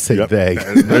 I say Yep. they.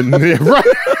 Right.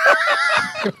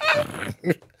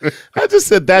 I just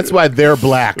said that's why they're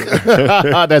black.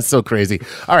 That's so crazy.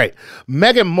 All right.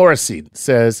 Megan Morrissey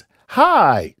says,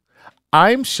 "Hi,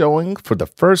 I'm showing for the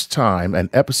first time an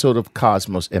episode of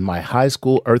Cosmos in my high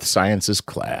school earth sciences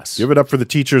class." Give it up for the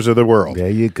teachers of the world. There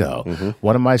you go.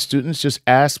 One of my students just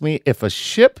asked me if a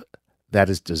ship that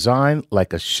is designed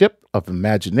like a ship of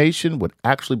imagination would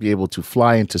actually be able to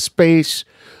fly into space.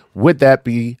 Would that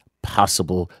be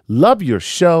possible? Love your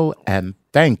show and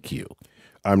thank you.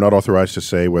 I'm not authorized to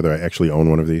say whether I actually own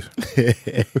one of these.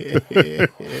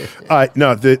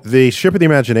 No, the ship of the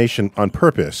imagination on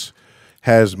purpose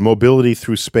has mobility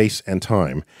through space and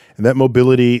time, and that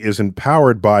mobility is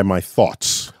empowered by my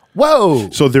thoughts. Whoa!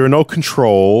 So there are no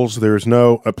controls. There's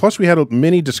no. Plus, we had a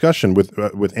mini discussion with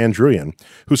Andruian,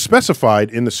 who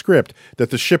specified in the script that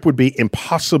the ship would be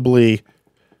impossibly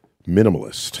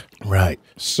minimalist. Right.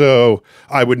 So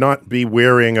I would not be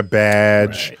wearing a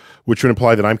badge, which would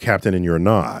imply that I'm captain and you're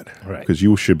not, Right. because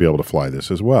you should be able to fly this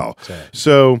as well.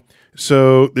 So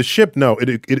the ship, no, it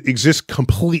exists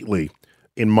completely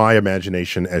in my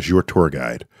imagination as your tour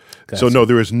guide. So no,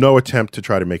 there is no attempt to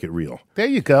try to make it real, There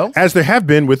you go. as there have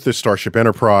been with the Starship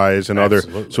Enterprise and other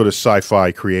sort of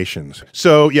sci-fi creations.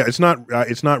 So yeah, it's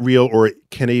not real, or it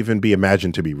can even be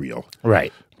imagined to be real,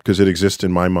 Right. because it exists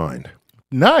in my mind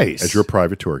Nice. as your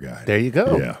private tour guide. There you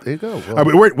go. Yeah. There you go. All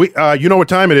right, you know what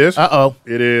time it is? Uh-oh.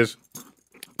 It is.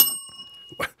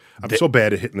 I'm so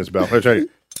bad at hitting this bell. I'll tell you.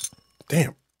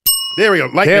 Damn. There we go.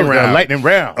 Lightning There we go. round. Lightning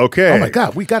round. Okay. Oh, my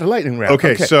God. We got a lightning round.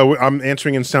 Okay, so I'm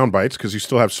answering in sound bites because you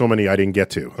still have so many I didn't get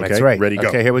to. Okay, That's right. Ready, go.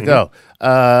 Okay, here we go.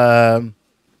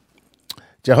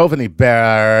 Jehovani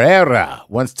Barrera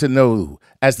wants to know,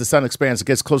 as the sun expands and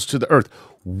gets closer to the earth,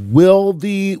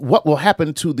 what will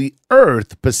happen to the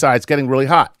earth besides getting really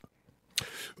hot?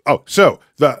 Oh, so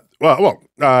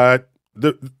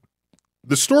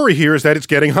the story here is that it's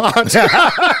getting hot.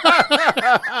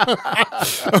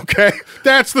 Okay,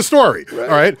 that's the story. All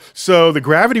right. So the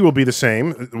gravity will be the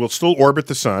same. It will still orbit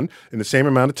the sun in the same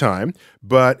amount of time,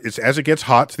 but as it gets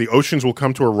hot, the oceans will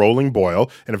come to a rolling boil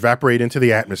and evaporate into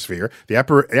the atmosphere. The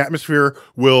atmosphere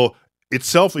will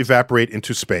itself evaporate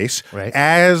into space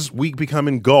as we become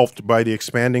engulfed by the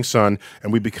expanding sun,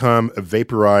 and we become a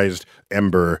vaporized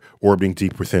ember orbiting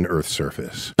deep within Earth's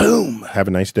surface. Boom. Have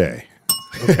a nice day.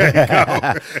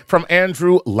 From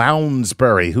Andrew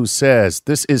Lounsbury, who says,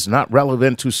 this is not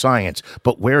relevant to science,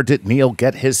 but where did Neil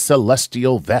get his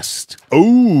celestial vest?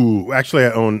 Oh, actually,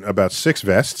 I own about 6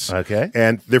 vests. Okay.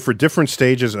 And they're for different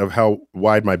stages of how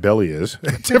wide my belly is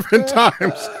at different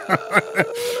times.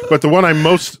 But the one I'm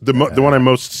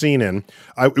most seen in,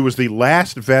 it was the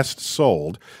last vest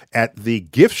sold at the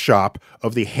gift shop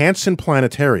of the Hansen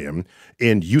Planetarium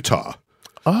in Utah.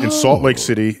 In Salt Lake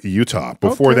City, Utah,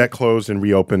 before that closed and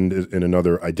reopened in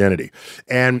another identity.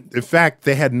 And in fact,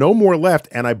 they had no more left,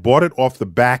 and I bought it off the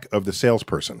back of the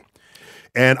salesperson.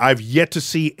 And I've yet to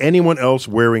see anyone else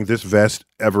wearing this vest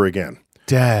ever again.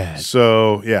 Dad.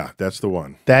 So, yeah, that's the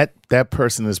one. That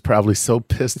person is probably so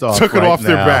pissed off. Took it off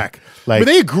their back. Like, But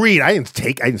they agreed. I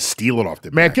didn't steal it off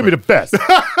their man, back. give me the vest.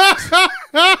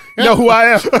 You know who I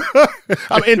am?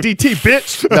 I'm NDT,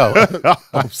 bitch. No,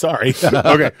 I'm sorry.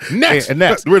 Okay, next.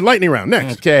 Next. We're lightning round.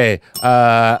 Next. Okay.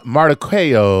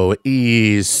 Mardoqueo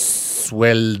y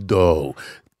Sueldo,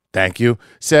 thank you,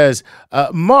 says,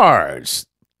 Mars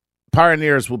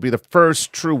Pioneers will be the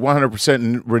first true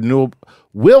 100% renewable.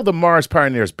 Will the Mars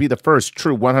Pioneers be the first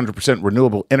true 100%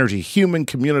 renewable energy human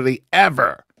community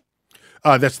ever?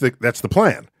 That's the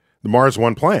plan. The Mars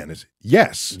One plan is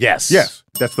yes. Yes.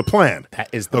 That's the plan. That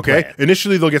is the plan.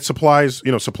 Initially, they'll get supplies,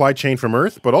 supply chain from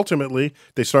Earth, but ultimately,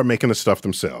 they start making the stuff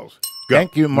themselves. Go.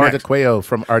 Thank you, Marta Next. Cuello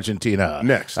from Argentina.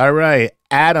 Next. All right.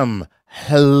 Adam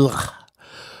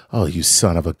Oh, you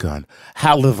son of a gun.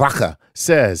 Halvaka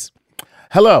says,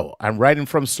 hello, I'm writing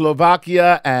from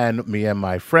Slovakia, and me and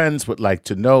my friends would like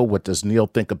to know, what does Neil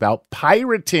think about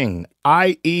pirating,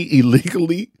 i.e.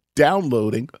 illegally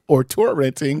downloading or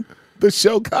torrenting the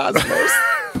show Cosmos?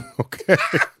 Okay.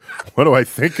 What do I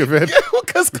think of it?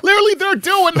 Because clearly they're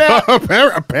doing that.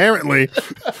 Apparently.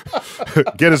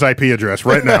 Get his IP address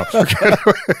right now.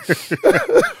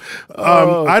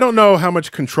 I don't know how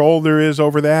much control there is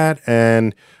over that,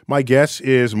 and my guess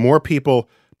is more people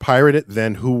pirate it,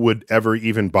 then who would ever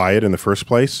even buy it in the first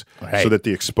place? Right. So that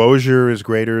the exposure is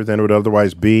greater than it would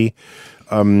otherwise be.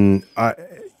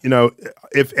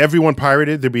 If everyone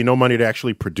pirated, there'd be no money to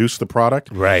actually produce the product.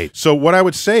 Right. So what I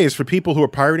would say is for people who are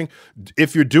pirating,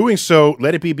 if you're doing so,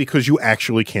 let it be because you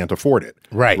actually can't afford it.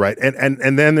 Right. Right.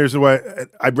 And then there's a way,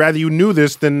 I'd rather you knew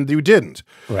this than you didn't.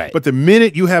 Right. But the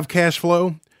minute you have cash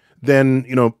flow, then,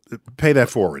 pay that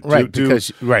forward. Right.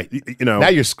 Now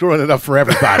you're screwing it up for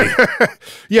everybody.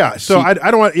 Yeah. So I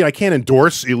don't want, I can't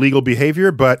endorse illegal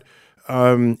behavior, but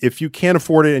if you can't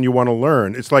afford it and you want to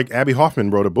learn, it's like Abby Hoffman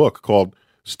wrote a book called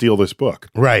Steal This Book.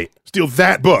 Right. Steal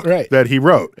that book that he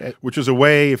wrote, which is a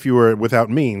way, if you were without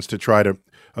means, to try to,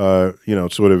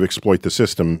 sort of exploit the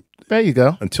system. There you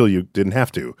go. Until you didn't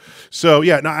have to. So,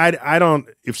 yeah, no, I don't,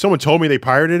 if someone told me they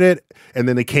pirated it and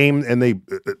then they came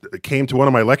to one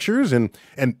of my lectures and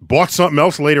bought something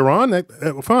else later on,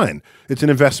 fine. It's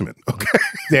an investment. Okay.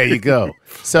 There you go.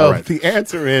 So the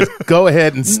answer is go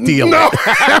ahead and steal it. No,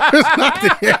 that was not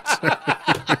the answer.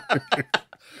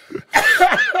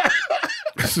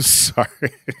 Sorry.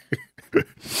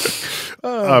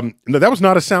 No, that was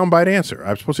not a soundbite answer.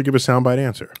 I'm supposed to give a soundbite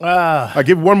answer. I'll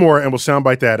give one more and we'll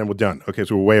soundbite that and we're done. Okay,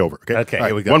 so we're way over. Okay,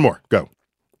 here we go. One more. Go.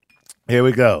 Here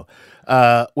we go.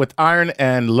 With iron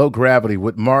and low gravity,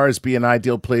 would Mars be an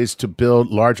ideal place to build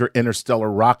larger interstellar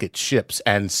rocket ships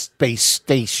and space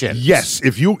stations? Yes.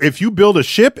 If you build a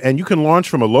ship and you can launch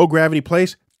from a low gravity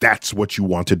place, that's what you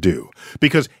want to do.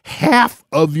 Because half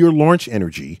of your launch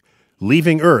energy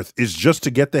leaving Earth is just to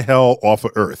get the hell off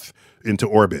of Earth into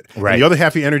orbit. Right. And the other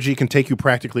half of your energy can take you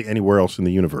practically anywhere else in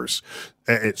the universe,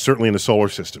 certainly in the solar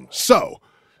system. So,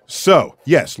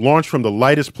 yes, launch from the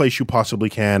lightest place you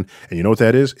possibly can. And you know what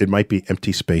that is? It might be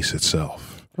empty space itself.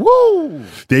 Woo!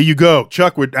 There you go.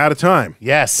 Chuck, we're out of time.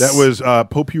 Yes. That was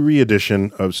Potpourri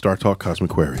edition of Star Talk Cosmic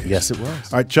Queries. Yes, it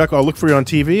was. All right, Chuck, I'll look for you on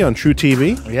TV, on True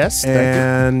TV. Yes,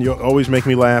 and you'll always make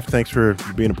me laugh. Thanks for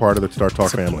being a part of the Star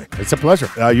Talk family. It's a pleasure.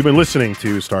 You've been listening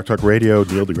to Star Talk Radio.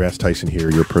 Neil deGrasse Tyson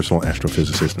here, your personal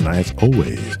astrophysicist. And as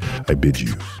always, I bid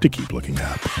you to keep looking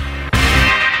up.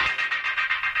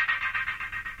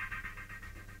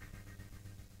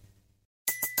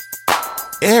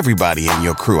 Everybody in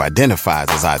your crew identifies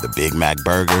as either Big Mac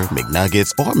Burger,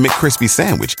 McNuggets, or McCrispy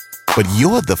Sandwich. But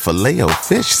you're the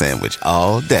Filet-O-Fish Sandwich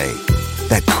all day.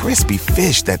 That crispy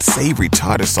fish, that savory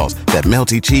tartar sauce, that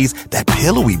melty cheese, that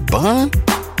pillowy bun.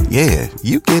 Yeah,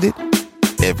 you get it.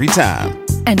 Every time.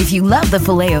 And if you love the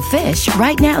Filet-O-Fish,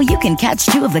 right now you can catch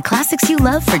two of the classics you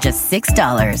love for just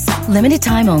 $6. Limited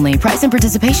time only. Price and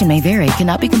participation may vary.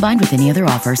 Cannot be combined with any other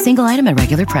offer. Single item at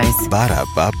regular price.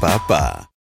 Ba-da-ba-ba-ba.